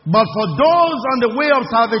 But for those on the way of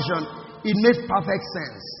salvation, it makes perfect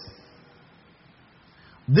sense.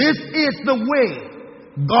 This is the way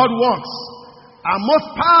God works, and most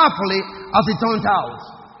powerfully as it turns out.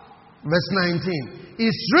 Verse 19.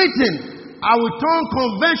 It's written, I will turn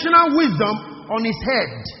conventional wisdom on his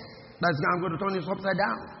head. That's I'm going to turn it upside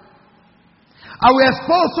down. I will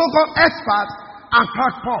expose so-called experts and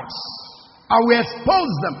crackpots. I will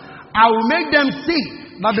expose them. I will make them see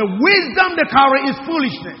that the wisdom they carry is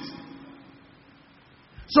foolishness.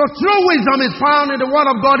 So true wisdom is found in the Word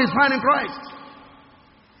of God, is found in Christ.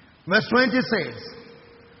 Verse 20 says,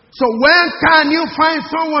 so when can you find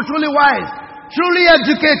someone truly wise, truly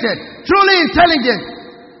educated, truly intelligent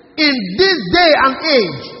in this day and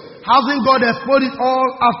age? Hasn't God exposed it all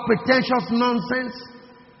as pretentious nonsense?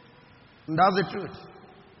 And that's the truth.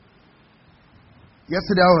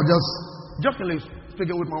 Yesterday I was just jokingly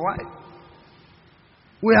speaking with my wife.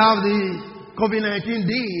 We have the COVID-19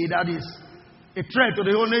 that is a threat to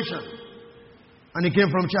the whole nation. And it came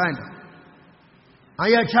from China.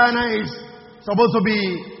 And yet China is supposed to be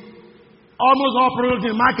almost all products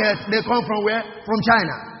in markets. They come from where? From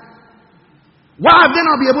China. Why have they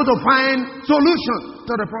not been able to find solution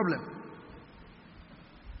to the problem?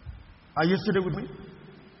 Are you still with me?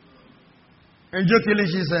 And jokingly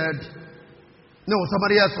she said, no,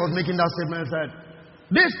 somebody else was making that statement and said,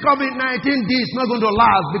 this COVID-19 is not going to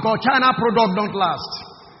last because China products don't last.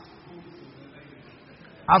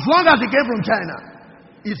 As long as it came from China,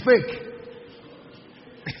 it's fake.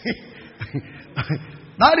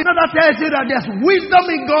 That is another tells you that there's wisdom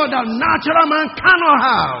in God that natural man cannot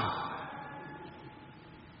have.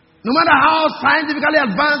 No matter how scientifically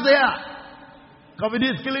advanced they are, COVID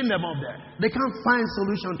is killing them up there. They can't find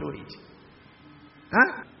solution to it.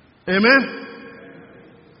 Huh? Amen?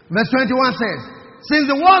 Verse 21 says, since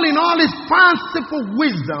the world in all its fanciful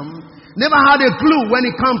wisdom never had a clue when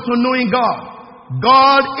it comes to knowing God,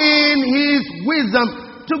 God in his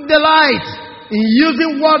wisdom took delight in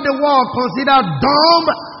using what the world considered dumb,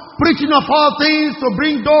 preaching of all things to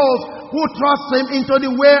bring those who trust him into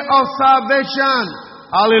the way of salvation.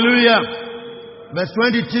 Hallelujah. Verse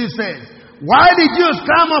 22 says, why the Jews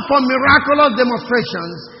clamor for miraculous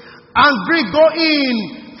demonstrations and Greeks go in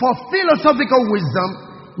for philosophical wisdom,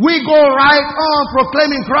 we go right on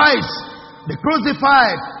proclaiming Christ, the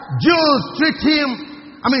crucified. Jews treat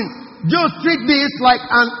this like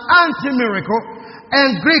an anti-miracle,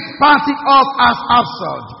 and Greeks pass it off as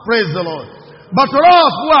absurd. Praise the Lord. But to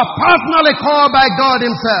us who are personally called by God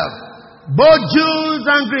himself, both Jews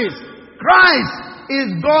and Greeks, Christ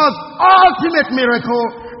is God's ultimate miracle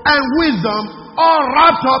and wisdom, all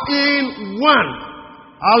wrapped up in one.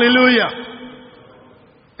 Hallelujah.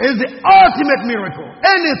 It's the ultimate miracle.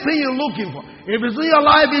 Anything you're looking for. If it's in your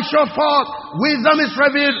life, it shows forth. Wisdom is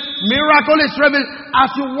revealed. Miracle is revealed. As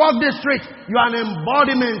you walk the street, you are an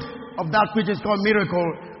embodiment of that which is called miracle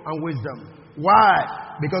and wisdom. Why?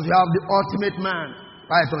 Because you have the ultimate man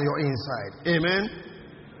right on your inside. Amen.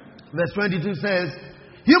 Verse 22 says,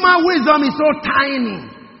 human wisdom is so tiny,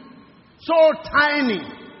 so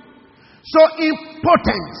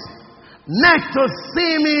impotent, next to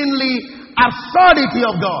seemingly absurdity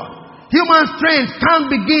of God. Human strength can't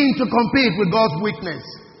begin to compete with God's weakness.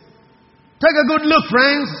 Take a good look,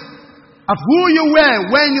 friends, at who you were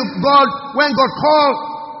when you got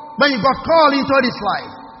called into this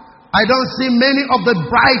life. I don't see many of the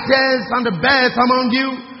brightest and the best among you.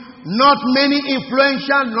 Not many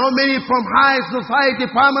influential, not many from high society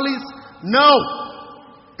families. No.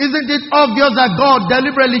 Isn't it obvious that God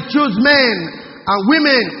deliberately chose men and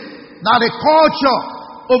women that the culture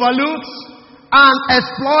overlooks and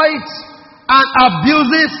exploits and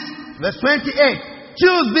abuses? Verse 28.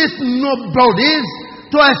 Choose these nobodies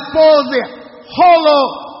to expose the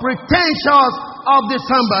hollow pretentious of the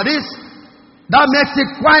somebodies. That makes it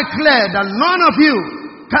quite clear that none of you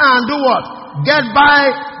can do what? Get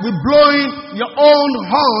by with blowing your own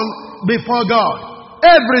horn before God.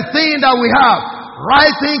 Everything that we have,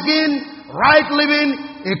 right thinking, right living,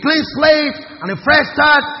 a clean slate, and a fresh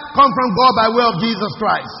start, come from God by way of Jesus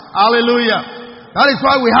Christ. Hallelujah. That is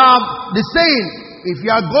why we have the saying, if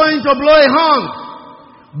you are going to blow a horn,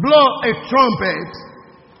 blow a trumpet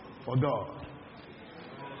for God.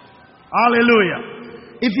 Hallelujah.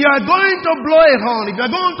 If you are going to blow a horn, if you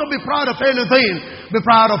are going to be proud of anything, be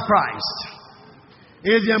proud of Christ.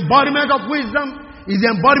 He is the embodiment of wisdom. He is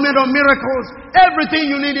the embodiment of miracles.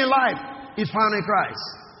 Everything you need in life is found in Christ.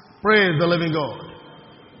 Praise the living God.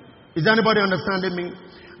 Is anybody understanding me?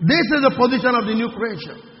 This is the position of the new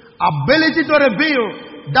creation. Ability to reveal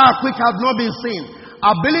that which has not been seen.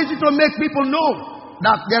 Ability to make people know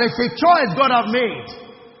that there is a choice God has made.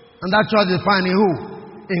 And that choice is found in who?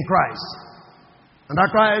 In Christ. And that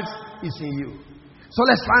Christ is in you. So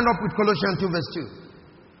let's find up with Colossians 2 verse 2.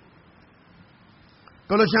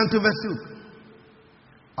 Colossians 2 verse 2.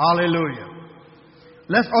 Hallelujah.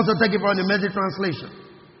 Let's also take it from the Message translation.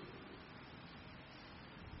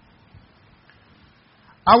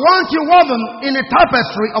 I want you woven in a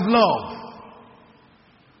tapestry of love,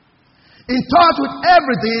 in touch with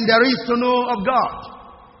everything there is to know of God.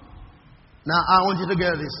 Now I want you to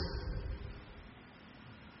get this.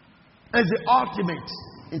 It's the ultimate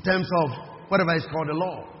in terms of whatever is called the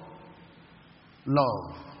law.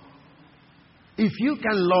 Love. If you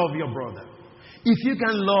can love your brother, if you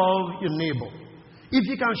can love your neighbor, if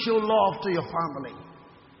you can show love to your family,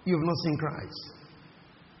 you have not seen Christ.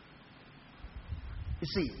 You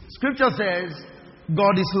see, Scripture says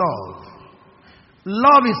God is love.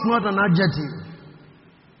 Love is not an adjective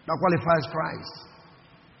that qualifies Christ.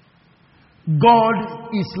 God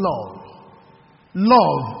is love.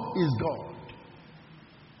 Love is God.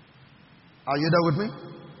 Are you there with me?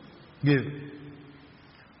 Good.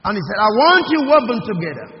 And he said, I want you woven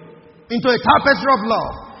together into a tapestry of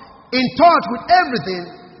love, in touch with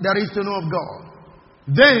everything there is to know of God.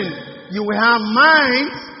 Then you will have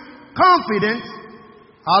minds confident,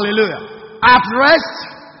 hallelujah, at rest,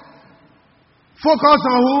 focus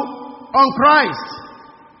on who? On Christ.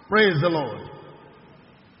 Praise the Lord.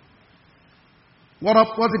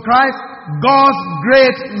 What's in Christ? God's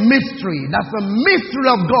great mystery. That's the mystery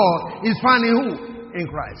of God is found in who? In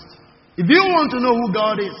Christ. If you want to know who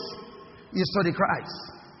God is, you study Christ.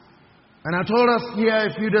 And I told us here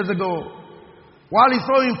a few days ago, while it's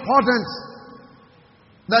so important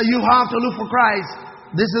that you have to look for Christ,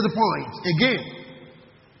 this is the point. Again,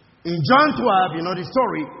 in John 12, you know the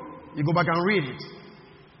story, you go back and read it.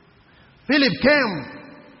 Philip came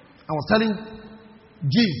and was telling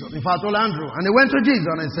Jesus, in fact, told Andrew, and they went to Jesus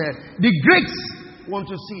and they said, the Greeks want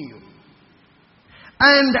to see you.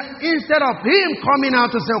 And instead of him coming out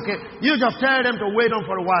to say, okay, you just tell them to wait on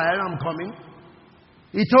for a while, I'm coming.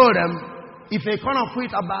 He told them, if a corn of wheat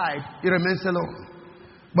abide, it remains alone.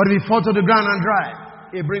 But if it fall to the ground and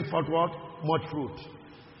dry, it brings forth what? Much fruit.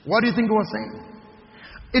 What do you think he was saying?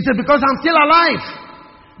 It is because I'm still alive.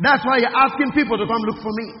 That's why you're asking people to come look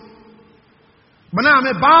for me. But now I'm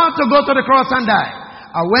about to go to the cross and die.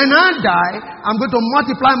 And when I die, I'm going to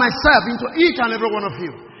multiply myself into each and every one of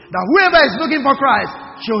you. That whoever is looking for Christ,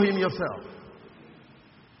 show him yourself.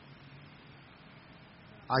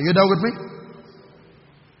 Are you there with me?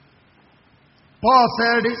 Paul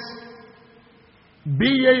said this.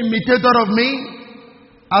 Be ye imitator of me,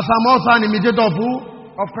 as I'm also an imitator of who?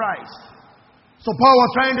 Of Christ. So Paul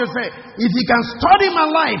was trying to say, if you can study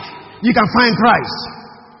my life, you can find Christ.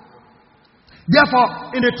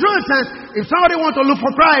 Therefore, in the true sense, if somebody wants to look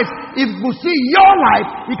for Christ, if you see your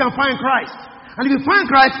life, you can find Christ. And if you find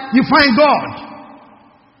Christ, you find God.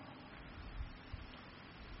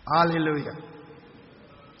 Hallelujah.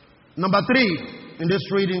 Number 3, in this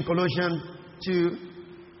reading, Colossians 2.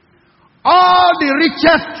 All the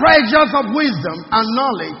richest treasures of wisdom and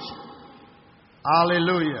knowledge,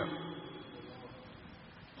 hallelujah,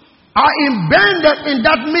 are embedded in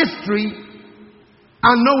that mystery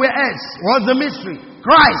and nowhere else. What's the mystery?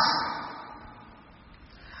 Christ.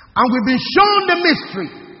 And we've been shown the mystery.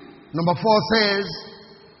 Number 4 says,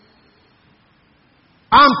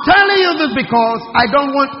 I'm telling you this because I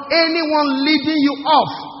don't want anyone leading you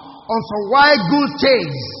off on some wild goose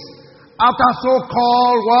chase after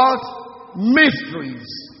so-called what? Mysteries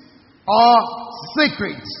or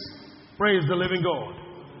secrets. Praise the living God.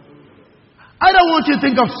 I don't want you to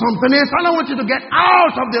think of something else. I don't want you to get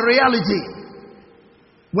out of the reality.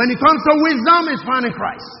 When it comes to wisdom, it's found in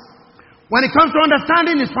Christ. When it comes to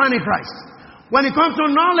understanding, it's found in Christ. When it comes to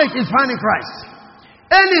knowledge, it's found in Christ.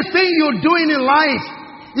 Anything you're doing in life,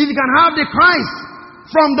 if you can have the Christ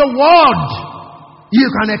from the Word, you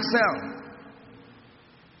can excel.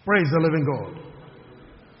 Praise the living God.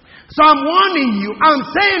 So I'm warning you, I'm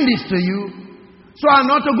saying this to you, so I'm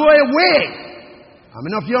not to go away. How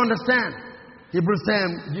many of you understand? Hebrews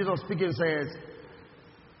 10, Jesus speaking says,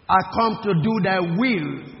 I come to do thy will,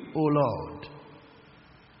 O Lord.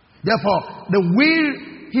 Therefore, the will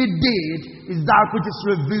He did is that which is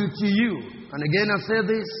revealed to you. And again I say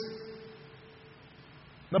this.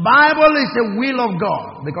 The Bible is the will of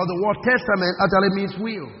God, because the word testament actually means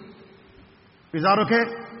will. Is that okay?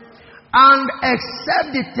 And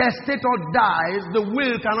except the testator dies, the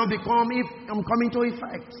will cannot come into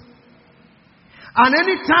effect. And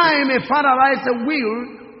any time a father writes a will,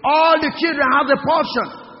 all the children have the portion.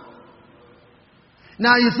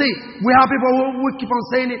 Now you see, we have people who keep on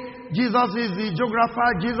saying it. Jesus is the geographer,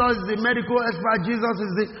 Jesus is the medical expert, Jesus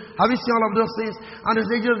is the... Have you seen all of those things? And they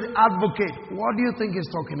say Jesus is the advocate. What do you think he's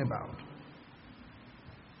talking about?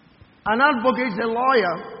 An advocate is a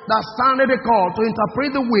lawyer that stands at the court to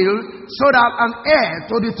interpret the will so that an heir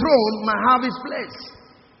to the throne might have his place.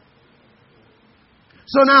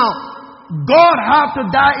 So now, God had to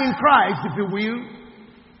die in Christ, if you will,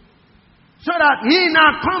 so that He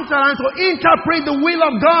now comes around to interpret the will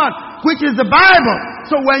of God, which is the Bible.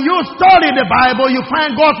 So when you study the Bible, you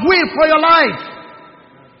find God's will for your life.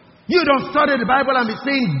 You don't study the Bible and be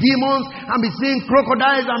seeing demons, and be seeing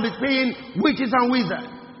crocodiles, and be seeing witches and wizards.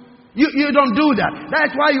 You don't do that.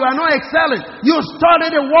 That's why you are not excelling. You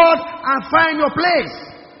study the Word and find your place.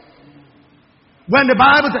 When the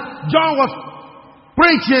Bible said, John was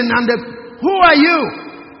preaching, and who are you?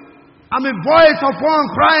 I'm a voice of one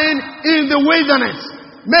crying in the wilderness.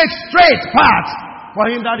 Make straight paths for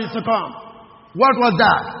him that is to come. What was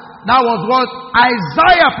that? That was what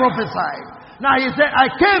Isaiah prophesied. Now he said,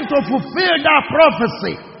 I came to fulfill that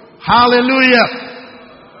prophecy. Hallelujah.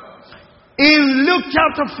 In Luke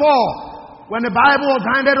chapter 4, when the Bible was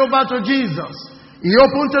handed over to Jesus, he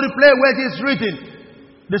opened to the place where it is written,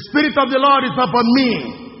 the Spirit of the Lord is upon me.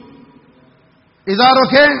 Is that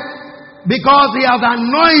okay? Because He has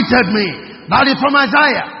anointed me. That is from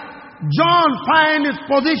Isaiah. John finds his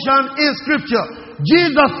position in Scripture.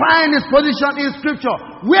 Jesus finds his position in Scripture.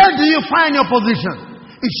 Where do you find your position?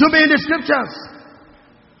 It should be in the Scriptures.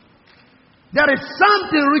 There is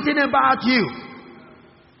something written about you.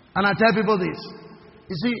 And I tell people this.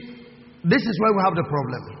 You see, this is where we have the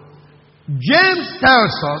problem. James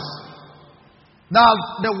tells us that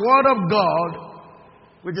the Word of God,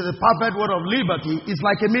 which is a perfect word of liberty, is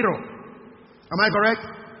like a mirror. Am I correct?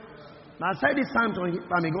 Now I said this time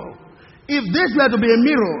ago. If this were to be a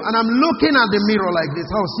mirror, and I'm looking at the mirror like this,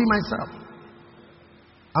 I'll see myself.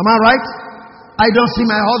 Am I right? I don't see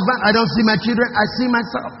my husband, I don't see my children, I see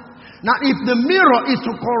myself. Now if the mirror is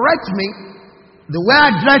to correct me, the way I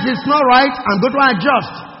dress is not right, I'm going to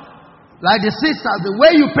adjust. Like the sister, the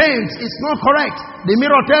way you paint is not correct. The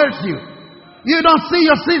mirror tells you. You don't see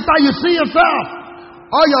your sister, you see yourself.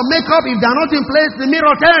 All your makeup, if they're not in place, the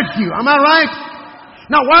mirror tells you. Am I right?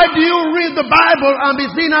 Now, why do you read the Bible and be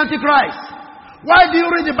seeing Antichrist? Why do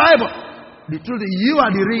you read the Bible? The truth is, you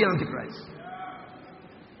are the real Antichrist.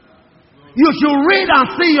 You should read and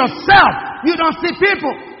see yourself. You don't see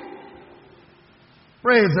people.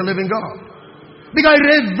 Praise the living God. Because it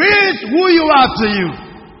reveals who you are to you.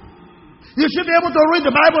 You should be able to read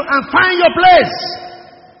the Bible and find your place.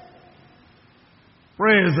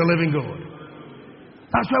 Praise the living God.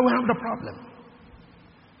 That's why we have the problem.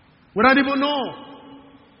 We don't even know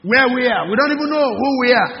where we are. We don't even know who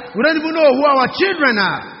we are. We don't even know who our children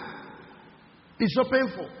are. It's so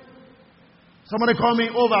painful. Somebody called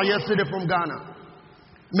me over yesterday from Ghana,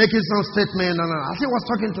 making some statement, and he was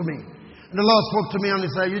talking to me. And the Lord spoke to me and He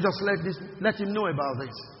said, you just let him know about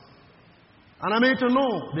this. And I made to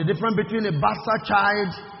know the difference between a bastard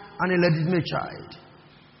child and a legitimate child.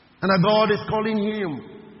 And that God is calling him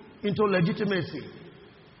into legitimacy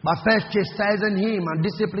by first chastising him and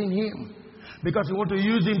disciplining him. Because He wants to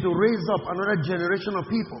use him to raise up another generation of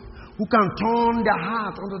people who can turn their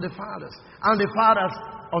heart unto the fathers and the fathers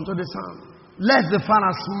unto the Son. Let the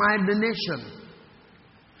Father smite the nation.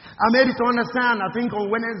 I made it to understand, I think on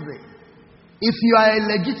Wednesday. If you are a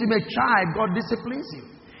legitimate child, God disciplines you.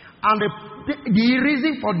 And the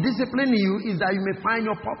reason for disciplining you is that you may find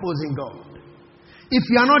your purpose in God. If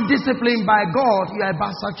you are not disciplined by God, you are a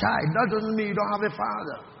bastard child. That doesn't mean you don't have a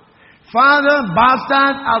father. Father,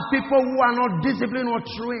 bastards are people who are not disciplined or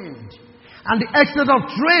trained. And the extent of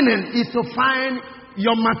training is to find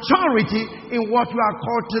your maturity in what you are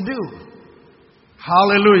called to do.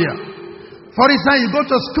 Hallelujah. For instance, you go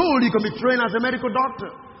to school, you can be trained as a medical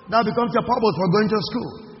doctor. That becomes your purpose for going to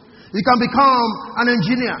school. You can become an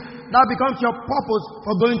engineer. That becomes your purpose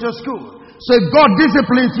for going to school. So if God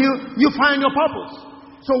disciplines you, you find your purpose.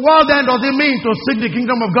 So what then does it mean to seek the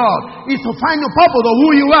kingdom of God? It's to find your purpose of who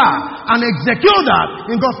you are and execute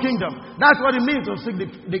that in God's kingdom. That's what it means to seek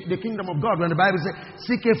the kingdom of God. When the Bible says,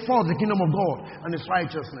 seek ye first the kingdom of God and His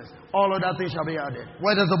righteousness, all other things shall be added.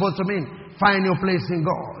 What is it supposed to mean? Find your place in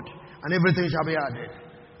God and everything shall be added.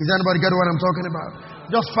 Does anybody get what I'm talking about?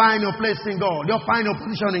 Just find your place in God. Just find your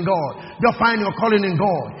position in God. Just find your calling in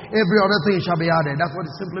God. Every other thing shall be added. That's what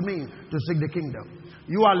it simply means to seek the kingdom.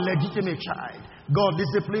 You are a legitimate child. God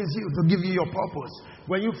disciplines you to give you your purpose.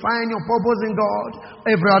 When you find your purpose in God,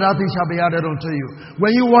 every other thing shall be added unto you.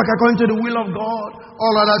 When you walk according to the will of God,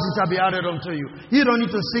 all other things shall be added unto you. You don't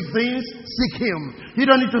need to seek things, seek Him. You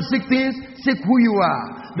don't need to seek things, seek who you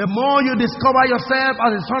are. The more you discover yourself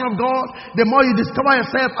as a son of God, the more you discover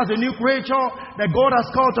yourself as a new creature that God has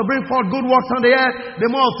called to bring forth good works on the earth,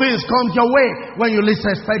 the more things come your way when you least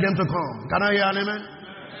expect them to come. Can I hear an amen?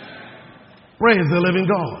 Praise the living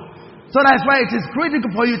God. So that's why it is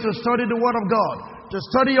critical for you to study the Word of God. To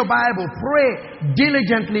study your Bible, pray,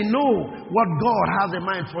 diligently know what God has in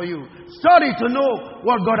mind for you. Study to know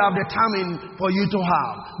what God has determined for you to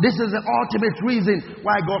have. This is the ultimate reason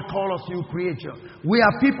why God called us new creatures. We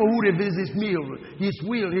are people who reveal His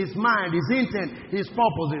will, His mind, His intent, His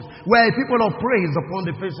purposes. We are people of praise upon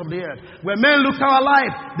the face of the earth. When men look at our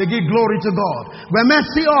life, they give glory to God. When men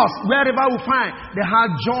see us, wherever we find, they have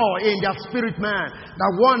joy in their spirit man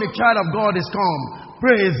that one, a child of God is come.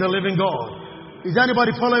 Praise the living God. Is anybody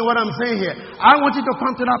following what I'm saying here? I want you to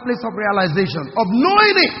come to that place of realization, of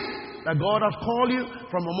knowing it, that God has called you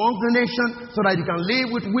from among the nation so that you can live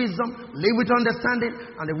with wisdom, live with understanding,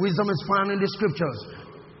 and the wisdom is found in the scriptures.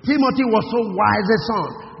 Timothy was so wise a son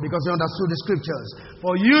because he understood the scriptures.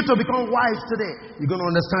 For you to become wise today, you're going to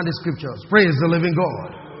understand the scriptures. Praise the living God.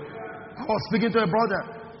 I was speaking to a brother.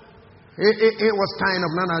 It was kind of,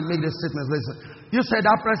 now I make the statements. Listen, you said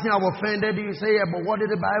that person have offended you. You say, yeah, but what did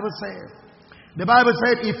the Bible say? The Bible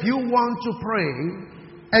said, if you want to pray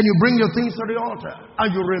and you bring your things to the altar and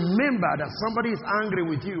you remember that somebody is angry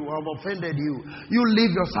with you or have offended you, you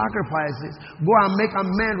leave your sacrifices, go and make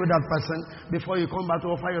amends with that person before you come back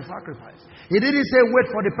to offer your sacrifice. He didn't say wait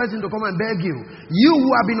for the person to come and beg you. You who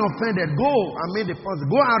have been offended, go and make the person,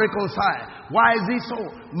 go and reconcile. Why is it so?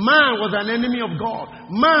 Man was an enemy of God.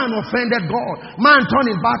 Man offended God. Man turned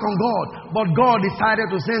his back on God. But God decided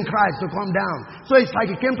to send Christ to come down. So it's like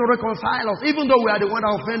He came to reconcile us, even though we are the one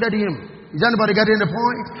that offended Him. Is anybody getting the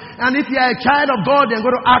point? And if you are a child of God, you're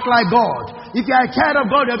going to act like God. If you are a child of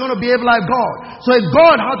God, you're going to behave like God. So if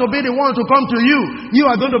God had to be the one to come to you, you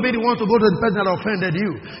are going to be the one to go to the person that offended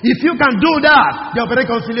you. If you can do that, there will be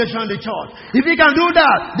reconciliation in the church. If you can do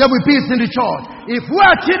that, there will be peace in the church. If we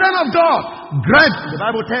are children of God, great. The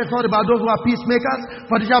Bible tells us about those who are peacemakers,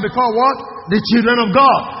 for they shall be called what? The children of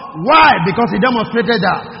God. Why? Because He demonstrated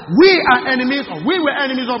that. We are enemies, or we were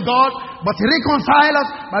enemies of God, but He reconciled us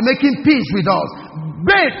by making peace with us.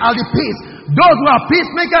 Great are the peace. Those who are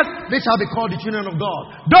peacemakers, they shall be called the children of God.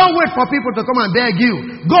 Don't wait for people to come and beg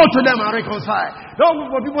you. Go to them and reconcile. Don't wait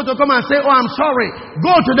for people to come and say, oh, I'm sorry.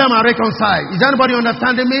 Go to them and reconcile. Is anybody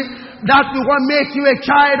understanding me? That's what makes you a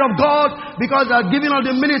child of God, because they are giving us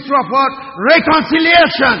the ministry of what?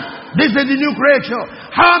 Reconciliation. This is the new creature.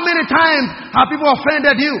 How many times have people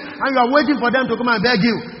offended you and you are waiting for them to come and beg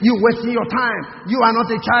you? You're wasting your time. You are not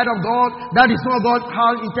a child of God. That is not God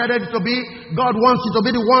how He intended it to be. God wants you to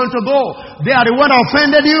be the one to go. They are the one that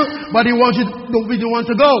offended you, but He wants you to be the one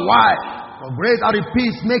to go. Why? For great are the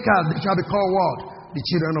peacemakers, they shall be called what? The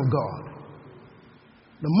children of God.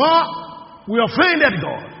 The more we offended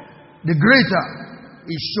God, the greater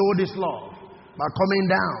He showed His love by coming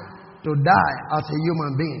down to die as a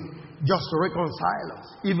human being, just to reconcile us,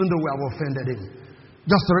 even though we have offended Him.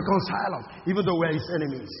 Just to reconcile us, even though we are His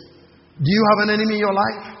enemies. Do you have an enemy in your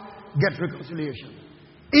life? Get reconciliation.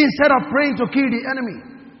 Instead of praying to kill the enemy,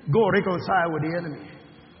 go reconcile with the enemy.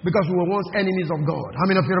 Because we were once enemies of God. How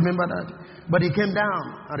many of you remember that? But He came down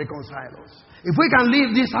and reconciled us. If we can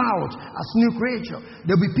live this out as new creature,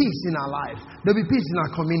 there will be peace in our life. There will be peace in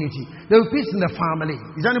our community. There will be peace in the family.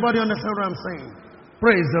 Does anybody understand what I'm saying?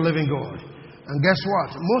 Praise the living God. And guess what?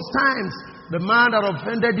 Most times, the man that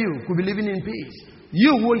offended you could be living in peace.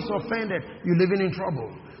 You who is offended, you're living in trouble.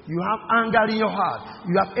 You have anger in your heart.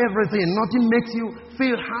 You have everything. Nothing makes you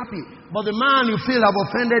feel happy. But the man you feel have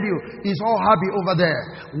offended you is all happy over there.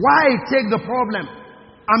 Why take the problem,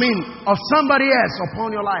 of somebody else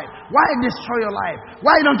upon your life? Why destroy your life?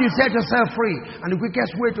 Why don't you set yourself free? And the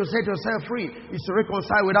quickest way to set yourself free is to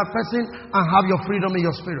reconcile with that person and have your freedom in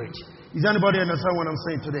your spirit. Is anybody understand what I'm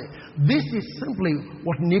saying today? This is simply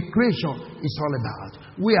what new creation is all about.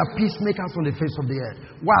 We are peacemakers on the face of the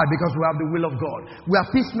earth. Why? Because we have the will of God. We are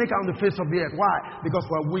peacemakers on the face of the earth. Why? Because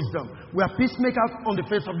we have wisdom. We are peacemakers on the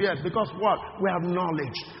face of the earth because what? We have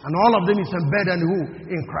knowledge. And all of them is embedded in who?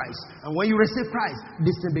 In Christ. And when you receive Christ,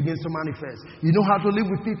 this thing begins to manifest. You know how to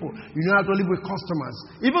live with people. You know how to live with customers.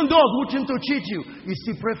 Even those who seem to cheat you, you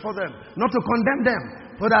still pray for them. Not to condemn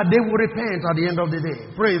them, so that they will repent at the end of the day.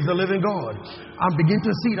 Praise the living God. And begin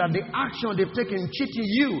to see that the action they've taken cheating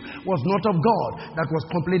you was not of God, that was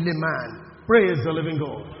completely man. Praise the living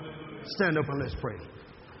God. Stand up and let's pray.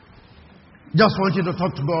 Just want you to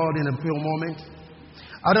talk to God in a few moments.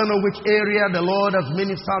 I don't know which area the Lord has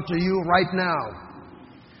ministered to you right now.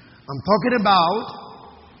 I'm talking about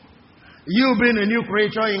you being a new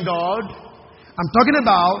creature in God. I'm talking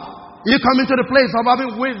about you coming to the place of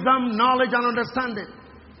having wisdom, knowledge, and understanding.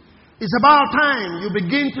 It's about time you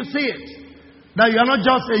begin to see it. That you are not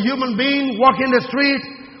just a human being walking the street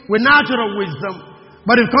with natural wisdom,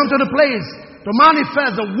 but you've come to the place to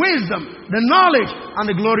manifest the wisdom, the knowledge, and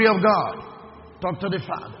the glory of God. Talk to the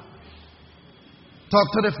Father. Talk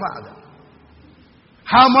to the Father.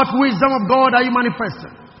 How much wisdom of God are you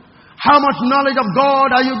manifesting? How much knowledge of God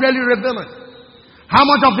are you really revealing? How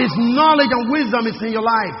much of His knowledge and wisdom is in your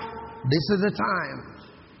life? This is the time.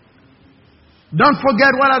 Don't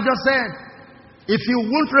forget what I've just said. If you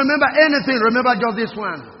won't remember anything, remember just this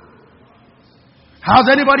one. Has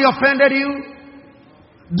anybody offended you?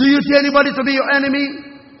 Do you see anybody to be your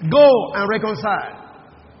enemy? Go and reconcile.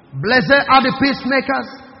 Blessed are the peacemakers,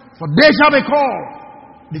 for they shall be called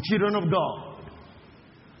the children of God.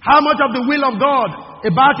 How much of the will of God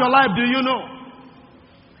about your life do you know?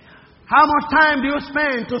 How much time do you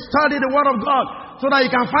spend to study the Word of God so that you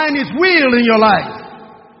can find His will in your life?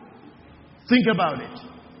 Think about it.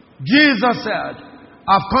 Jesus said,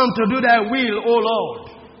 I've come to do thy will, O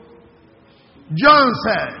Lord. John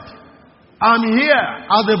said, I'm here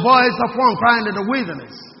as the voice of one crying in the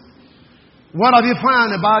wilderness. What have you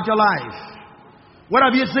found about your life? What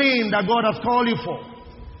have you seen that God has called you for?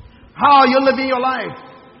 How are you living your life?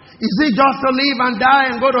 Is it just to live and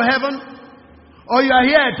die and go to heaven? Or you are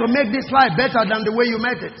here to make this life better than the way you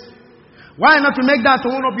met it? Why not to make that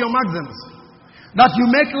one of your maxims? That you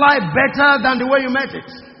make life better than the way you met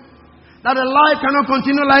it. That a life cannot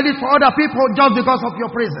continue like this for other people just because of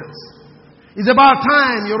your presence. It's about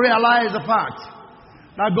time you realize the fact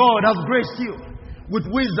that God has graced you with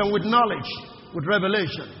wisdom, with knowledge, with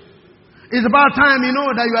revelation. It's about time you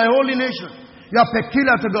know that you are a holy nation. You are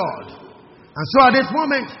peculiar to God. And so at this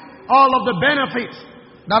moment, all of the benefits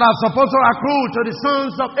that are supposed to accrue to the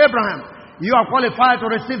sons of Abraham, you are qualified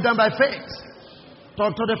to receive them by faith.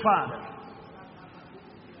 Talk to the Father.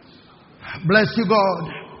 Bless you, God.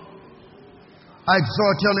 I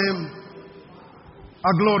exalt your name. I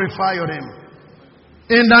glorify your name.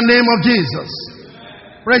 In the name of Jesus.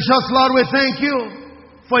 Precious Lord, we thank you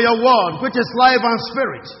for your word, which is life and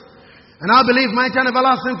spirit. And I believe, mighty and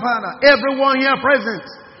everlasting Father, everyone here present,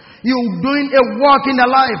 you're doing a work in their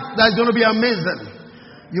life that's going to be amazing.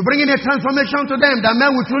 You're bringing a transformation to them that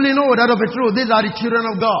men will truly know that of the truth. These are the children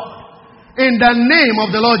of God. In the name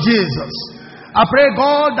of the Lord Jesus. I pray,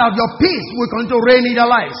 God, that your peace will continue to reign in their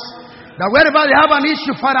lives. That wherever they have an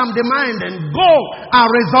issue, Father, I'm demanding, go and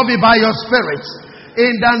resolve it by your Spirit.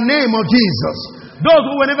 In the name of Jesus. Those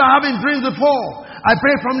who were never having dreams before, I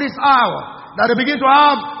pray from this hour that they begin to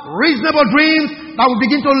have reasonable dreams that will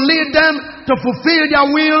begin to lead them to fulfill their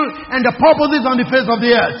will and the purposes on the face of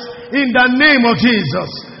the earth. In the name of Jesus.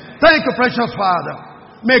 Thank you, precious Father.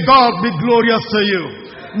 May God be glorious to you.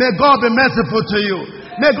 May God be merciful to you.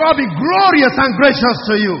 May God be glorious and gracious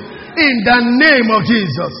to you. In the name of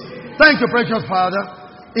Jesus. Thank you, precious Father.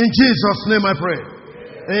 In Jesus' name I pray.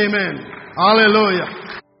 Amen. Hallelujah.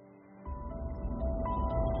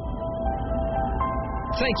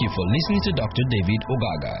 Thank you for listening to Dr. David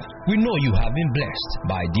Ogaga. We know you have been blessed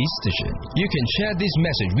by this station. You can share this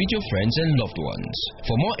message with your friends and loved ones.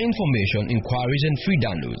 For more information, inquiries, and free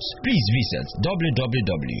downloads, please visit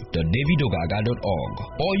www.davidogaga.org,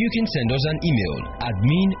 or you can send us an email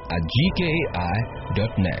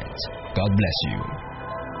admin@gkai.net. God bless you.